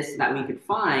did this so that we could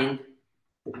find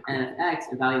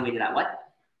fx evaluated at what?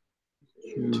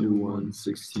 2, 1,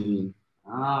 16.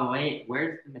 Oh, wait,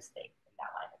 where's the mistake in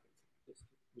that line?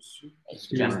 It's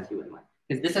Two just one. 2 and 1.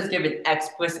 Because this is given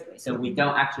explicitly, so we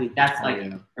don't actually, that's like,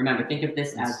 Yeah. remember, think of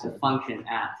this as the function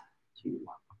at 2,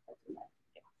 1.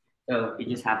 So you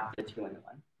just have the 2 and the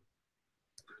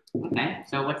 1. Okay,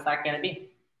 so what's that going to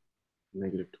be?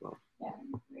 Negative 12. Yeah,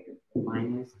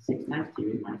 minus 6 times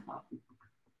 2 is minus 12.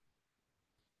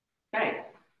 Okay,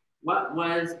 what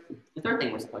was the third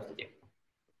thing we're supposed to do?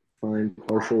 Find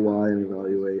partial y and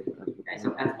evaluate Okay, so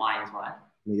fy is what?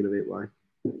 negative 8y.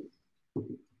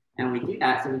 And we do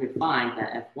that so we could find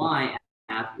that fy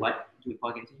at what do we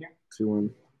plug into here? 2, 1,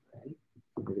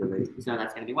 negative 8. So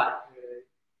that's going to be what?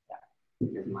 Yeah,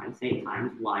 because minus 8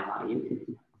 times y value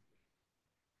is.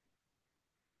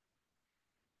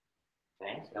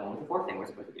 Okay, so what's the fourth thing we're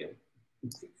supposed to do?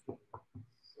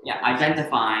 Yeah,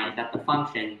 identify that the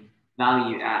function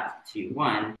value at 2,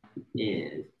 1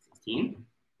 is 16.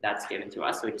 That's given to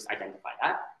us, so we just identify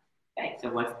that. Okay,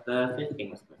 so what's the fifth thing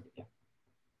we're supposed to do?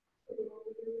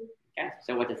 Okay,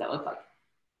 so what does that look like?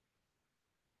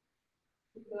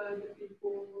 Z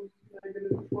equals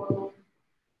negative 12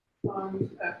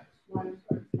 times x minus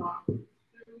x naught 2.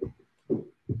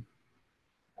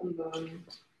 And then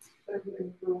same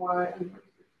thing for y and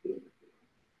 16.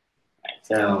 Right,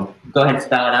 so go ahead and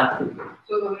spell it out.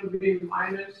 So then it'd be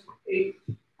minus 8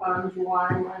 times y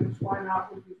minus y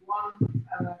naught, which is 1,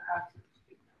 and then add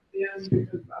 16 at the end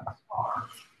because that's our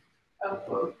f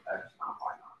of x naught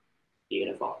y naught.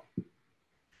 Beautiful.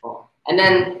 Cool. And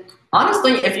then,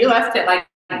 honestly, if you left it like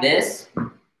this,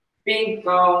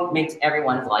 bingo makes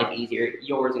everyone's life easier,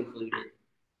 yours included,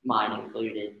 mine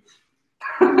included.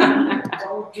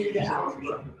 Don't do the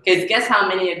algebra. Because guess how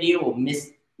many of you will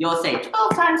miss, you'll say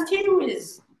 12 times 2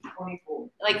 is 24.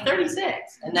 like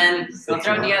 36. And then you'll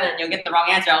throw it together and you'll get the wrong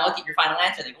answer. I'll look at your final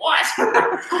answer and think, what?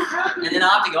 And then I'll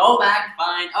have to go back and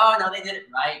find, oh, no, they did it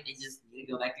right. They just need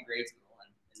to go back to grade school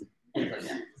and things like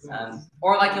that.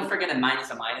 Or like you'll forget a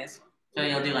minus. So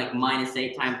you'll do like minus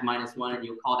 8 times minus 1 and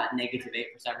you'll call that negative 8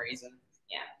 for some reason.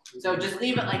 Yeah. So just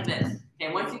leave it like this.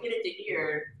 Okay, once you get it to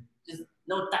here, just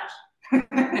no touch.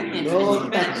 No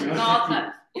touch. No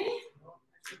touch.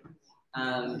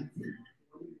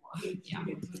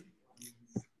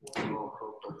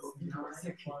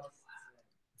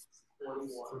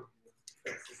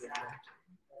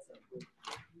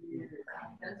 Yeah.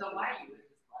 And so why you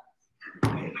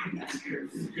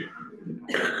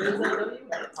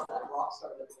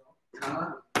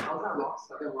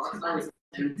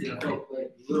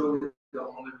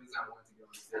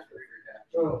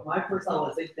Bro, my first thought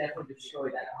was they definitely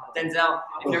destroyed that. Denzel,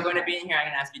 if you're going to be in here, I'm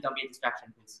going to ask you don't be a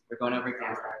distraction, please. We're going over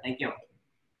exams. Thank you.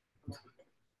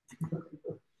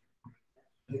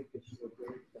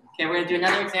 Okay, we're going to do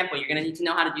another example. You're going to need to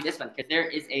know how to do this one because there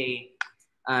is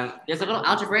there's a little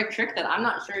algebraic trick that I'm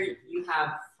not sure you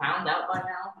have found out by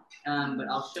now, but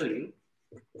I'll show you.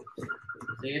 So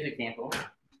here's an example.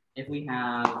 If we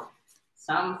have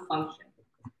some function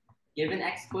given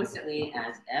explicitly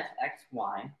as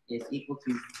fxy is equal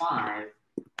to 5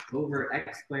 over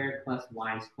x squared plus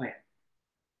y squared.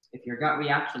 If your gut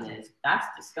reaction is, that's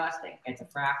disgusting, it's a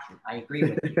fraction, I agree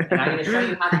with you. And I'm going to show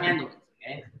you how to handle this,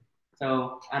 okay?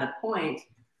 So at a point,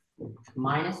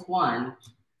 -1,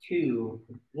 2,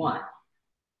 1.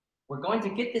 We're going to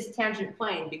get this tangent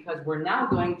plane because we're now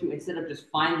going to, instead of just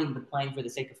finding the plane for the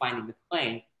sake of finding the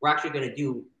plane, we're actually going to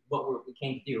do what we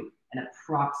came to do, and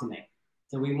approximate.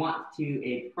 So we want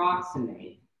to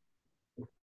approximate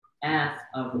f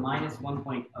of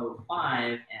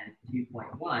 -1.05 and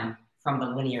 2.1 from the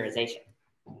linearization,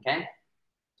 okay?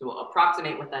 So we'll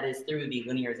approximate what that is through the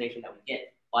linearization that we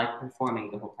get by performing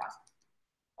the whole process.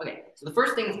 Okay, so the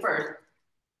first things first,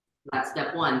 that's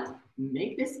step 1,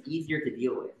 make this easier to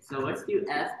deal with. So let's do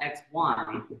fxy,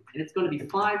 and it's going to be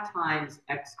 5 times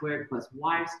x squared plus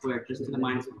y squared just to the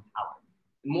 -1 power.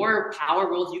 The more power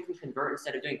rules you can convert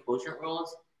instead of doing quotient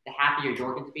rules, the happier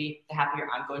you're going to be, the happier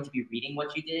I'm going to be reading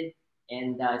what you did,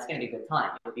 and it's going to be a good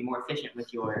time. You'll be more efficient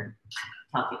with your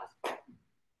calculus.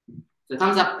 So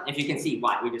thumbs up if you can see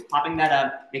why. We're just popping that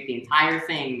up, make the entire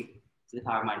thing to the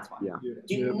power of -1. Yeah.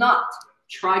 Do not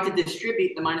try to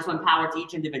distribute the -1 power to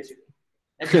each individual.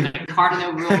 That's just a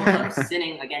cardinal rule of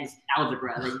sinning against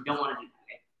algebra that you don't want to do that.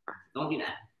 Okay, don't do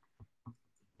that.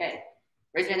 Okay,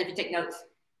 raise your hand if you take notes.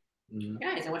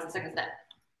 Okay, so what's the second step?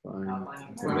 Find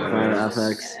fx.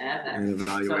 fx and So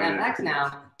evaluate it. fx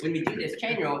now, when we do this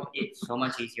chain rule, it's so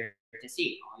much easier to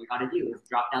see. All you got to do is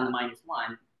drop down the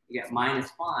 -1. You get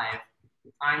 -5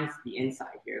 times the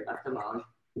inside here, left alone.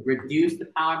 Reduce the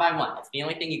power by 1. That's the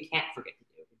only thing you can't forget to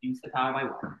do. Reduce the power by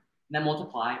 1. And then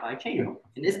multiply by chain rule.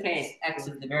 In this case, x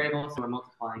is the variable, so we're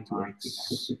multiplying by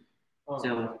 2x.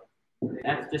 So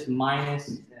that's just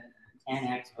minus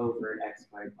 10x over x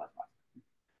squared plus y.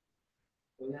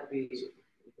 Would that be?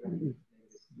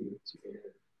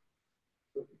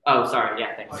 Oh, sorry.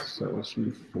 Yeah, thanks. So it should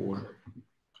be 4.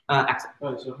 Excellent.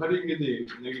 Oh, so how do you get the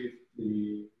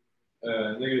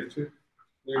 -2?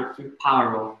 -2? Power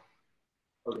rule.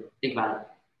 Okay. Think about it.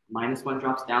 -1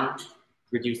 drops down,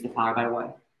 reduce the power by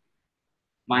 1.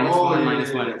 -1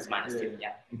 minus 1 is -2.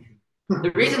 Yeah.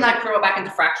 The reason I throw it back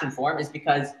into fraction form is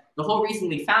because the whole reason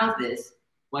we found this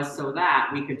was so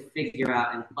that we could figure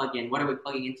out and plug in. What are we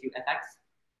plugging into fx?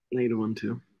 -1,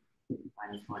 2.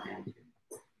 -1 and 2.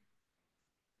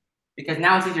 Because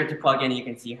now it's easier to plug in, you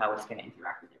can see how it's going to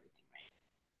interact with everything, right?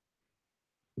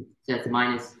 So it's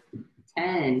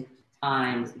 -10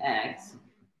 times x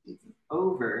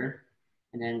over,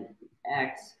 and then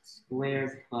x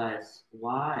squared plus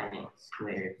y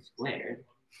squared squared.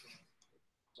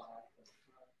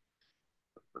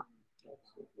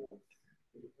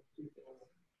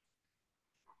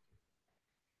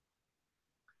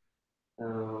 So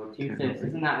 2/5,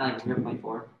 isn't that like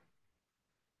 0.4?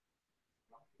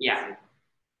 Yeah.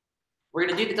 We're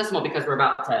going to do the decimal because we're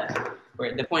about to,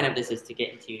 the point of this is to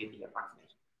get into the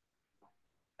approximation.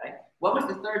 Okay. What was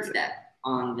the third step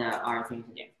on our thing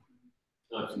to do?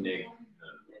 That's negative.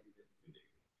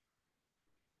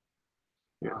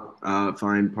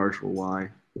 Find partial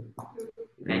y.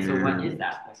 Okay, so what is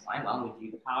that? That's fine. Well, we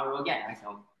do the power rule again. Right?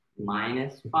 So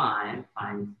 -5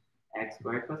 times x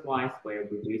squared plus y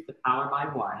squared, reduce the power by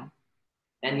 1,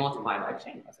 then multiply by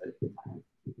chain. So times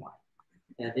y.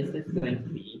 Now this is going to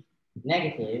be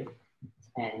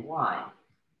 -10y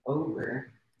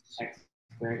over x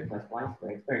squared plus y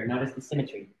squared squared. Notice the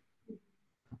symmetry.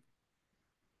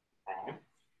 Okay.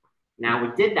 Now we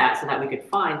did that so that we could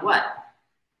find what?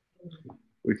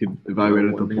 We could evaluate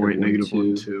at the point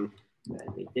 -1, 2.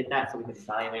 Good. We did that so we could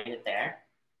evaluate it there.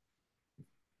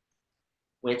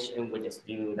 Which, and we'll just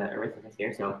do the arithmetic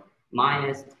here. So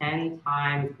 -10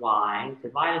 times y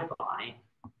divided by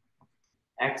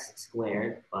x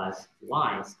squared plus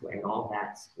y squared, all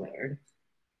that squared.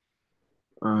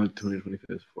 20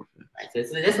 25 4/5. Right, so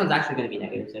this one's actually going to be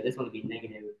negative. So this one would be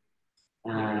negative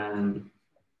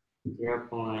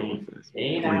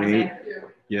 0.8, I would say. Yeah.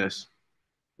 Yes.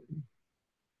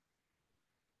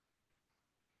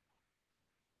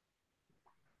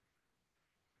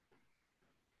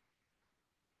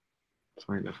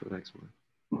 Find f of x, y.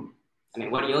 I mean,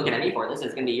 what are you looking at me for? This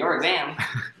is going to be your exam.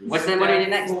 What do we do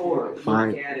next?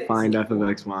 Find f of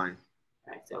x, y. All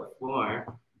right, so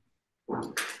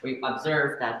we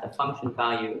observe that the function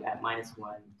value at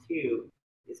 -1, 2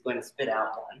 is going to spit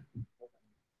out 1.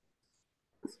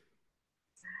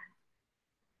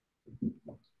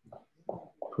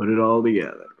 Put it all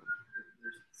together.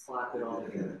 Slap it all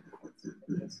together.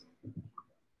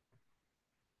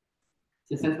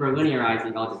 So since we're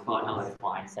linearizing, I'll just call it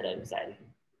LXY instead of Z.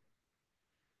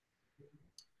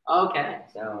 Okay,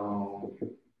 so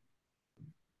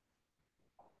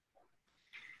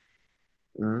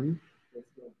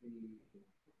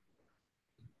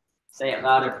say it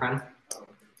louder, friend.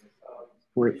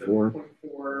 0.4.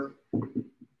 0.4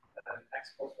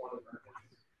 x plus 1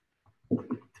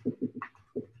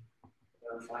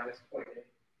 over minus 0.8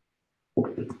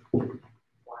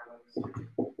 y minus 2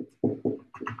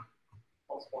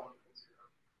 plus 1 equals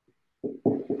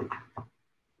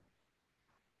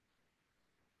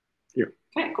 0.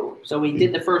 Okay, cool. So we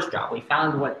did the first job. We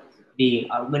found what the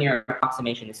linear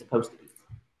approximation is supposed to be,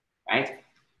 right?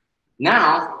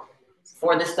 Now,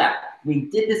 for this step, we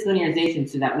did this linearization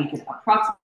so that we could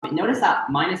approximate. Notice that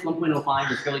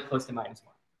 -1.05 is really close to -1.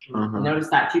 Notice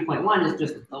that 2.1 is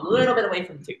just a little bit away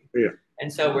from 2. Yeah.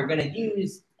 And so we're going to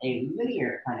use a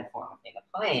linear kind of form of thing, a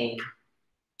plane,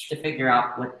 to figure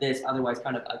out what this otherwise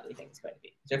kind of ugly thing is going to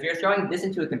be. So if you're throwing this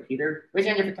into a computer, raise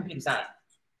your hand for computer science.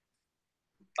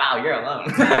 Wow, you're alone.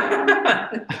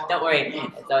 Don't worry.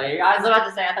 So I was about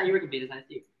to say, I thought you were computer science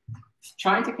too.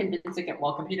 Trying to convince it,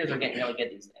 well, computers are getting really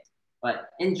good these days.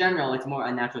 But in general, it's more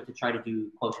unnatural to try to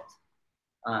do quotients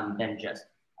than just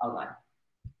outline.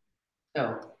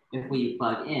 So if we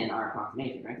plug in our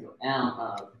approximation, right? So L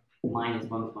of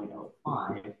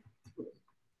 -1.05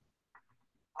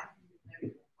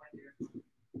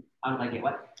 How did I get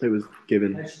what? It was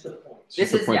given. That's just a point. It's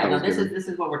This just a is point yeah. that No, was this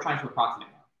given. is what we're trying to approximate.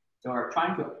 So we're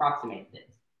trying to approximate this.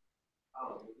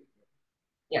 Oh.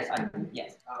 Yes,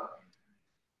 yes.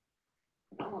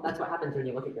 Oh, that's what happens when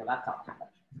you look at your laptop.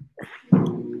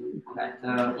 Okay,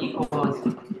 so equals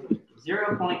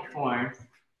 0.4.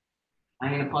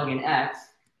 I'm going to plug in x,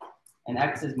 and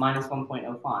x is minus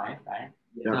 1.05, right?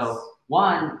 Yes. So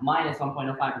 1 minus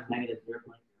 1.05 is negative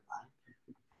 0.05,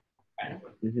 right?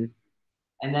 Mm-hmm.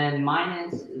 And then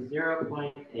minus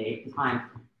 0.8 times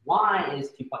y is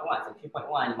 2.1. So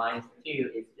 2.1 minus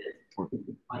 2 is just 0.1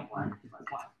 plus 1.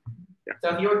 Yeah.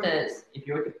 So if you were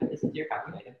to put this into your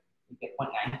calculator, you get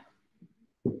 0.9.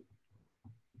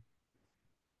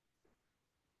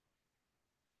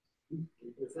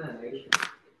 Is that a negative?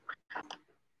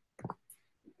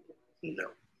 No.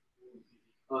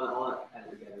 Oh, I'll add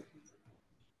together.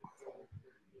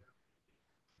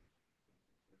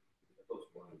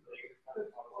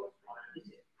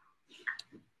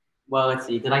 Well, let's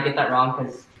see. Did I get that wrong?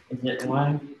 Because is it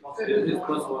 1? It's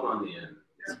plus 1 on the end.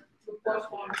 The plus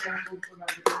one cancels the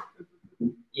negative.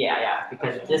 Yeah,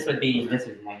 because this is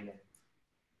negative.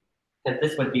 Because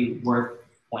this would be worth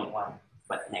 0.1,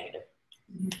 but negative.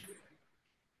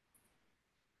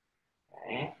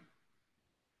 Okay.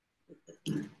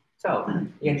 So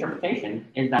the interpretation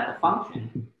is that the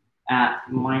function at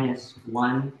minus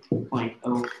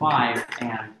 1.05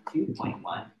 and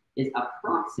 2.1 is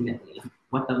approximately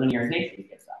what the linearization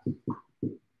gives us.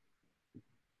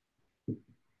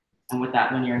 And what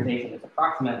that linearization is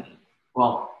approximately,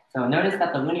 well, so notice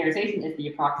that the linearization is the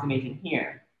approximation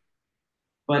here.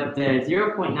 But the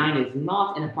 0.9 is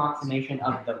not an approximation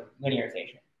of the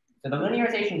linearization. So the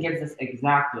linearization gives us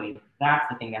exactly, that's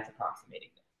the thing that's approximating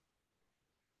this.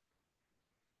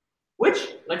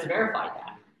 Which, let's verify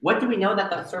that. What do we know that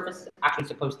the surface is actually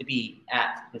supposed to be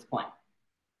at this point?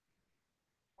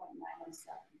 0.917.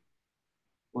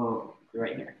 Well,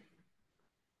 right here.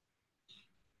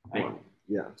 Right?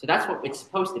 Yeah. So that's what it's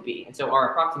supposed to be. And so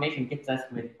our approximation gets us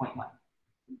with 0.1.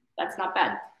 That's not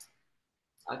bad,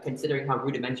 considering how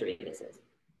rudimentary this is.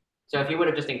 So if you would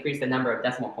have just increased the number of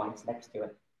decimal points next to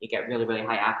it, you get really, really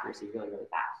high accuracy really, really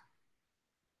fast.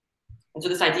 And so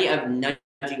this idea of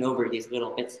nudging over these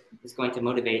little bits is going to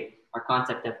motivate our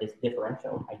concept of this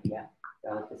differential idea.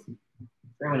 So let's just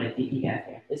throw in a DEF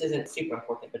here. This isn't super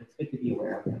important, but it's good to be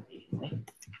aware of occasionally.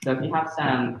 So if you have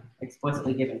some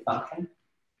explicitly given function,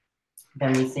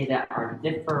 then we say that our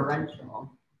differential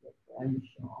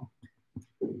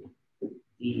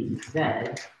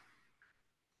dz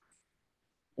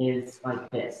is like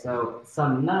this. So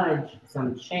some nudge,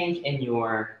 some change in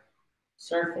your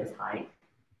surface height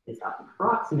is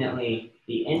approximately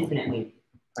the infinitely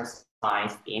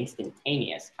precise, the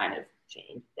instantaneous kind of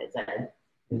change that z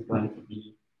is going to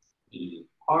be the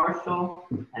partial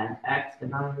of x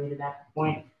evaluated at the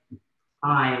point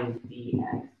times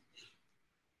dx.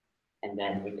 And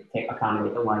then we could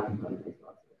accommodate the y component as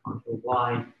well. So the partial of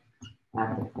y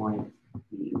at the point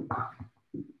d.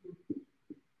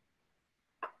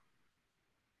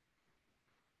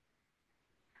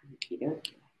 Okay.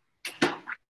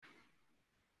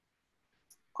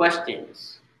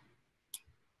 Questions?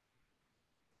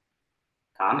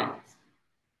 Comments?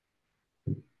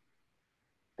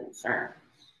 Concerns?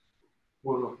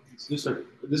 Well, it's this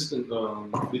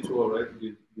virtual, right?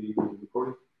 The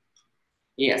recording.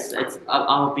 Yes,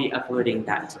 I'll be uploading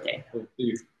that today. Oh, thank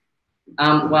you.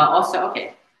 Well, also,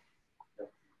 okay.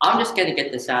 I'm just gonna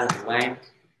get this out of the way.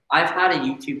 I've had a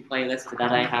YouTube playlist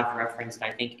that I have referenced,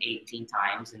 I think, 18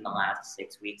 times in the last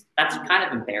 6 weeks. That's kind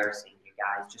of embarrassing, you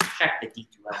guys. Just check the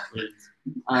D2L, please.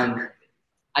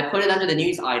 I put it under the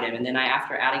news item, and then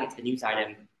after adding it to the news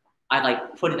item, I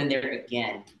like put it in there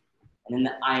again. And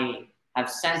then I have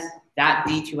sent that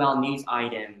D2L news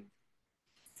item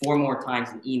 4 more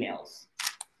times in emails.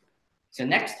 So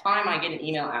next time I get an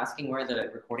email asking where the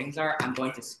recordings are, I'm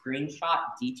going to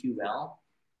screenshot D2L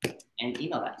and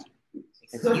email that to you.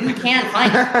 Because you can't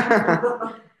find it.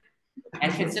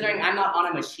 And considering I'm not on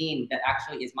a machine that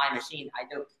actually is my machine,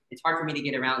 it's hard for me to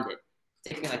get around it. It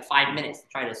takes me like 5 minutes to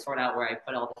try to sort out where I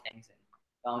put all the things in.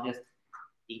 So I'll just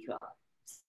D2L.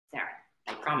 Sarah,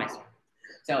 I promise you.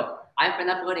 So I've been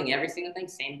uploading every single thing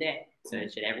same day. So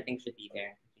everything should be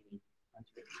there.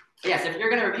 But yes, if you're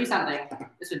gonna review something,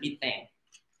 this would be the thing.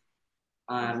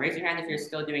 Raise your hand if you're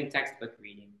still doing textbook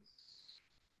readings.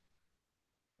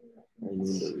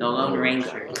 The Lone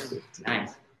Rangers,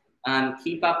 nice.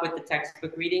 Keep up with the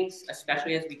textbook readings,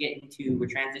 especially as we're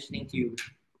transitioning to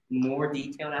more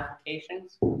detailed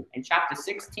applications. And chapter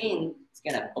 16 is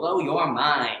gonna blow your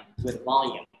mind with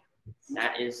volume.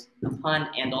 That is a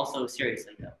pun, and also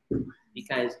seriously though,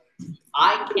 because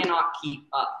I cannot keep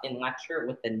up in lecture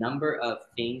with the number of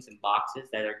things and boxes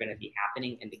that are going to be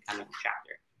happening in the coming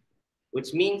chapter,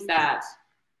 which means that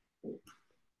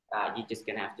you're just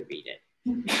going to have to read it.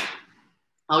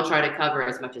 I'll try to cover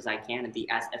as much as I can and be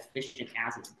as efficient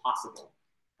as is possible,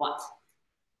 but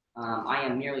I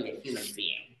am merely a human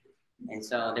being, and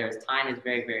so time is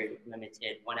very, very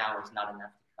limited. 1 hour is not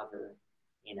enough to cover,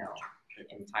 you know,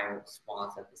 the entire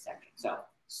swath of the section. So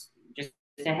just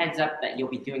a heads up that you'll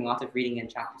be doing lots of reading in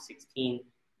chapter 16.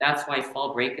 That's why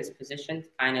fall break is positioned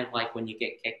kind of like when you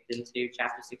get kicked into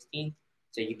chapter 16,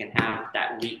 so you can have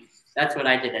that week. That's what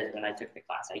I did when I took the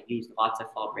class. I used lots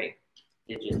of fall break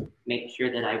to just make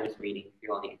sure that I was reading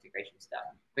through all the integration stuff,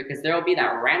 because there will be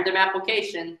that random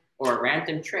application or a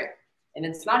random trick. And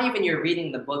it's not even you're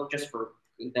reading the book just for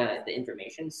the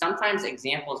information. Sometimes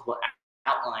examples will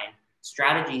outline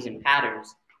strategies and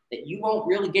patterns that you won't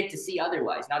really get to see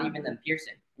otherwise, not even in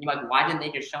Pearson. And you're like, why didn't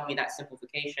they just show me that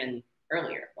simplification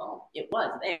earlier? Well, it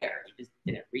was there. You just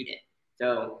didn't read it.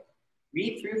 So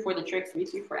read through for the tricks, read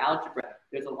through for algebra.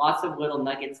 There's lots of little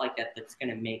nuggets like that that's going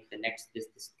to make the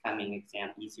this coming exam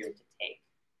easier to take.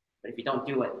 But if you don't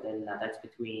do it, then that's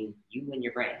between you and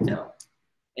your brain. So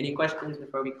any questions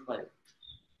before we close?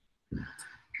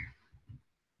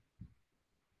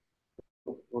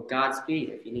 Well, Godspeed.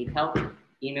 If you need help,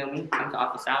 email me, come to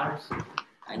office hours,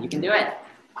 and you can do it.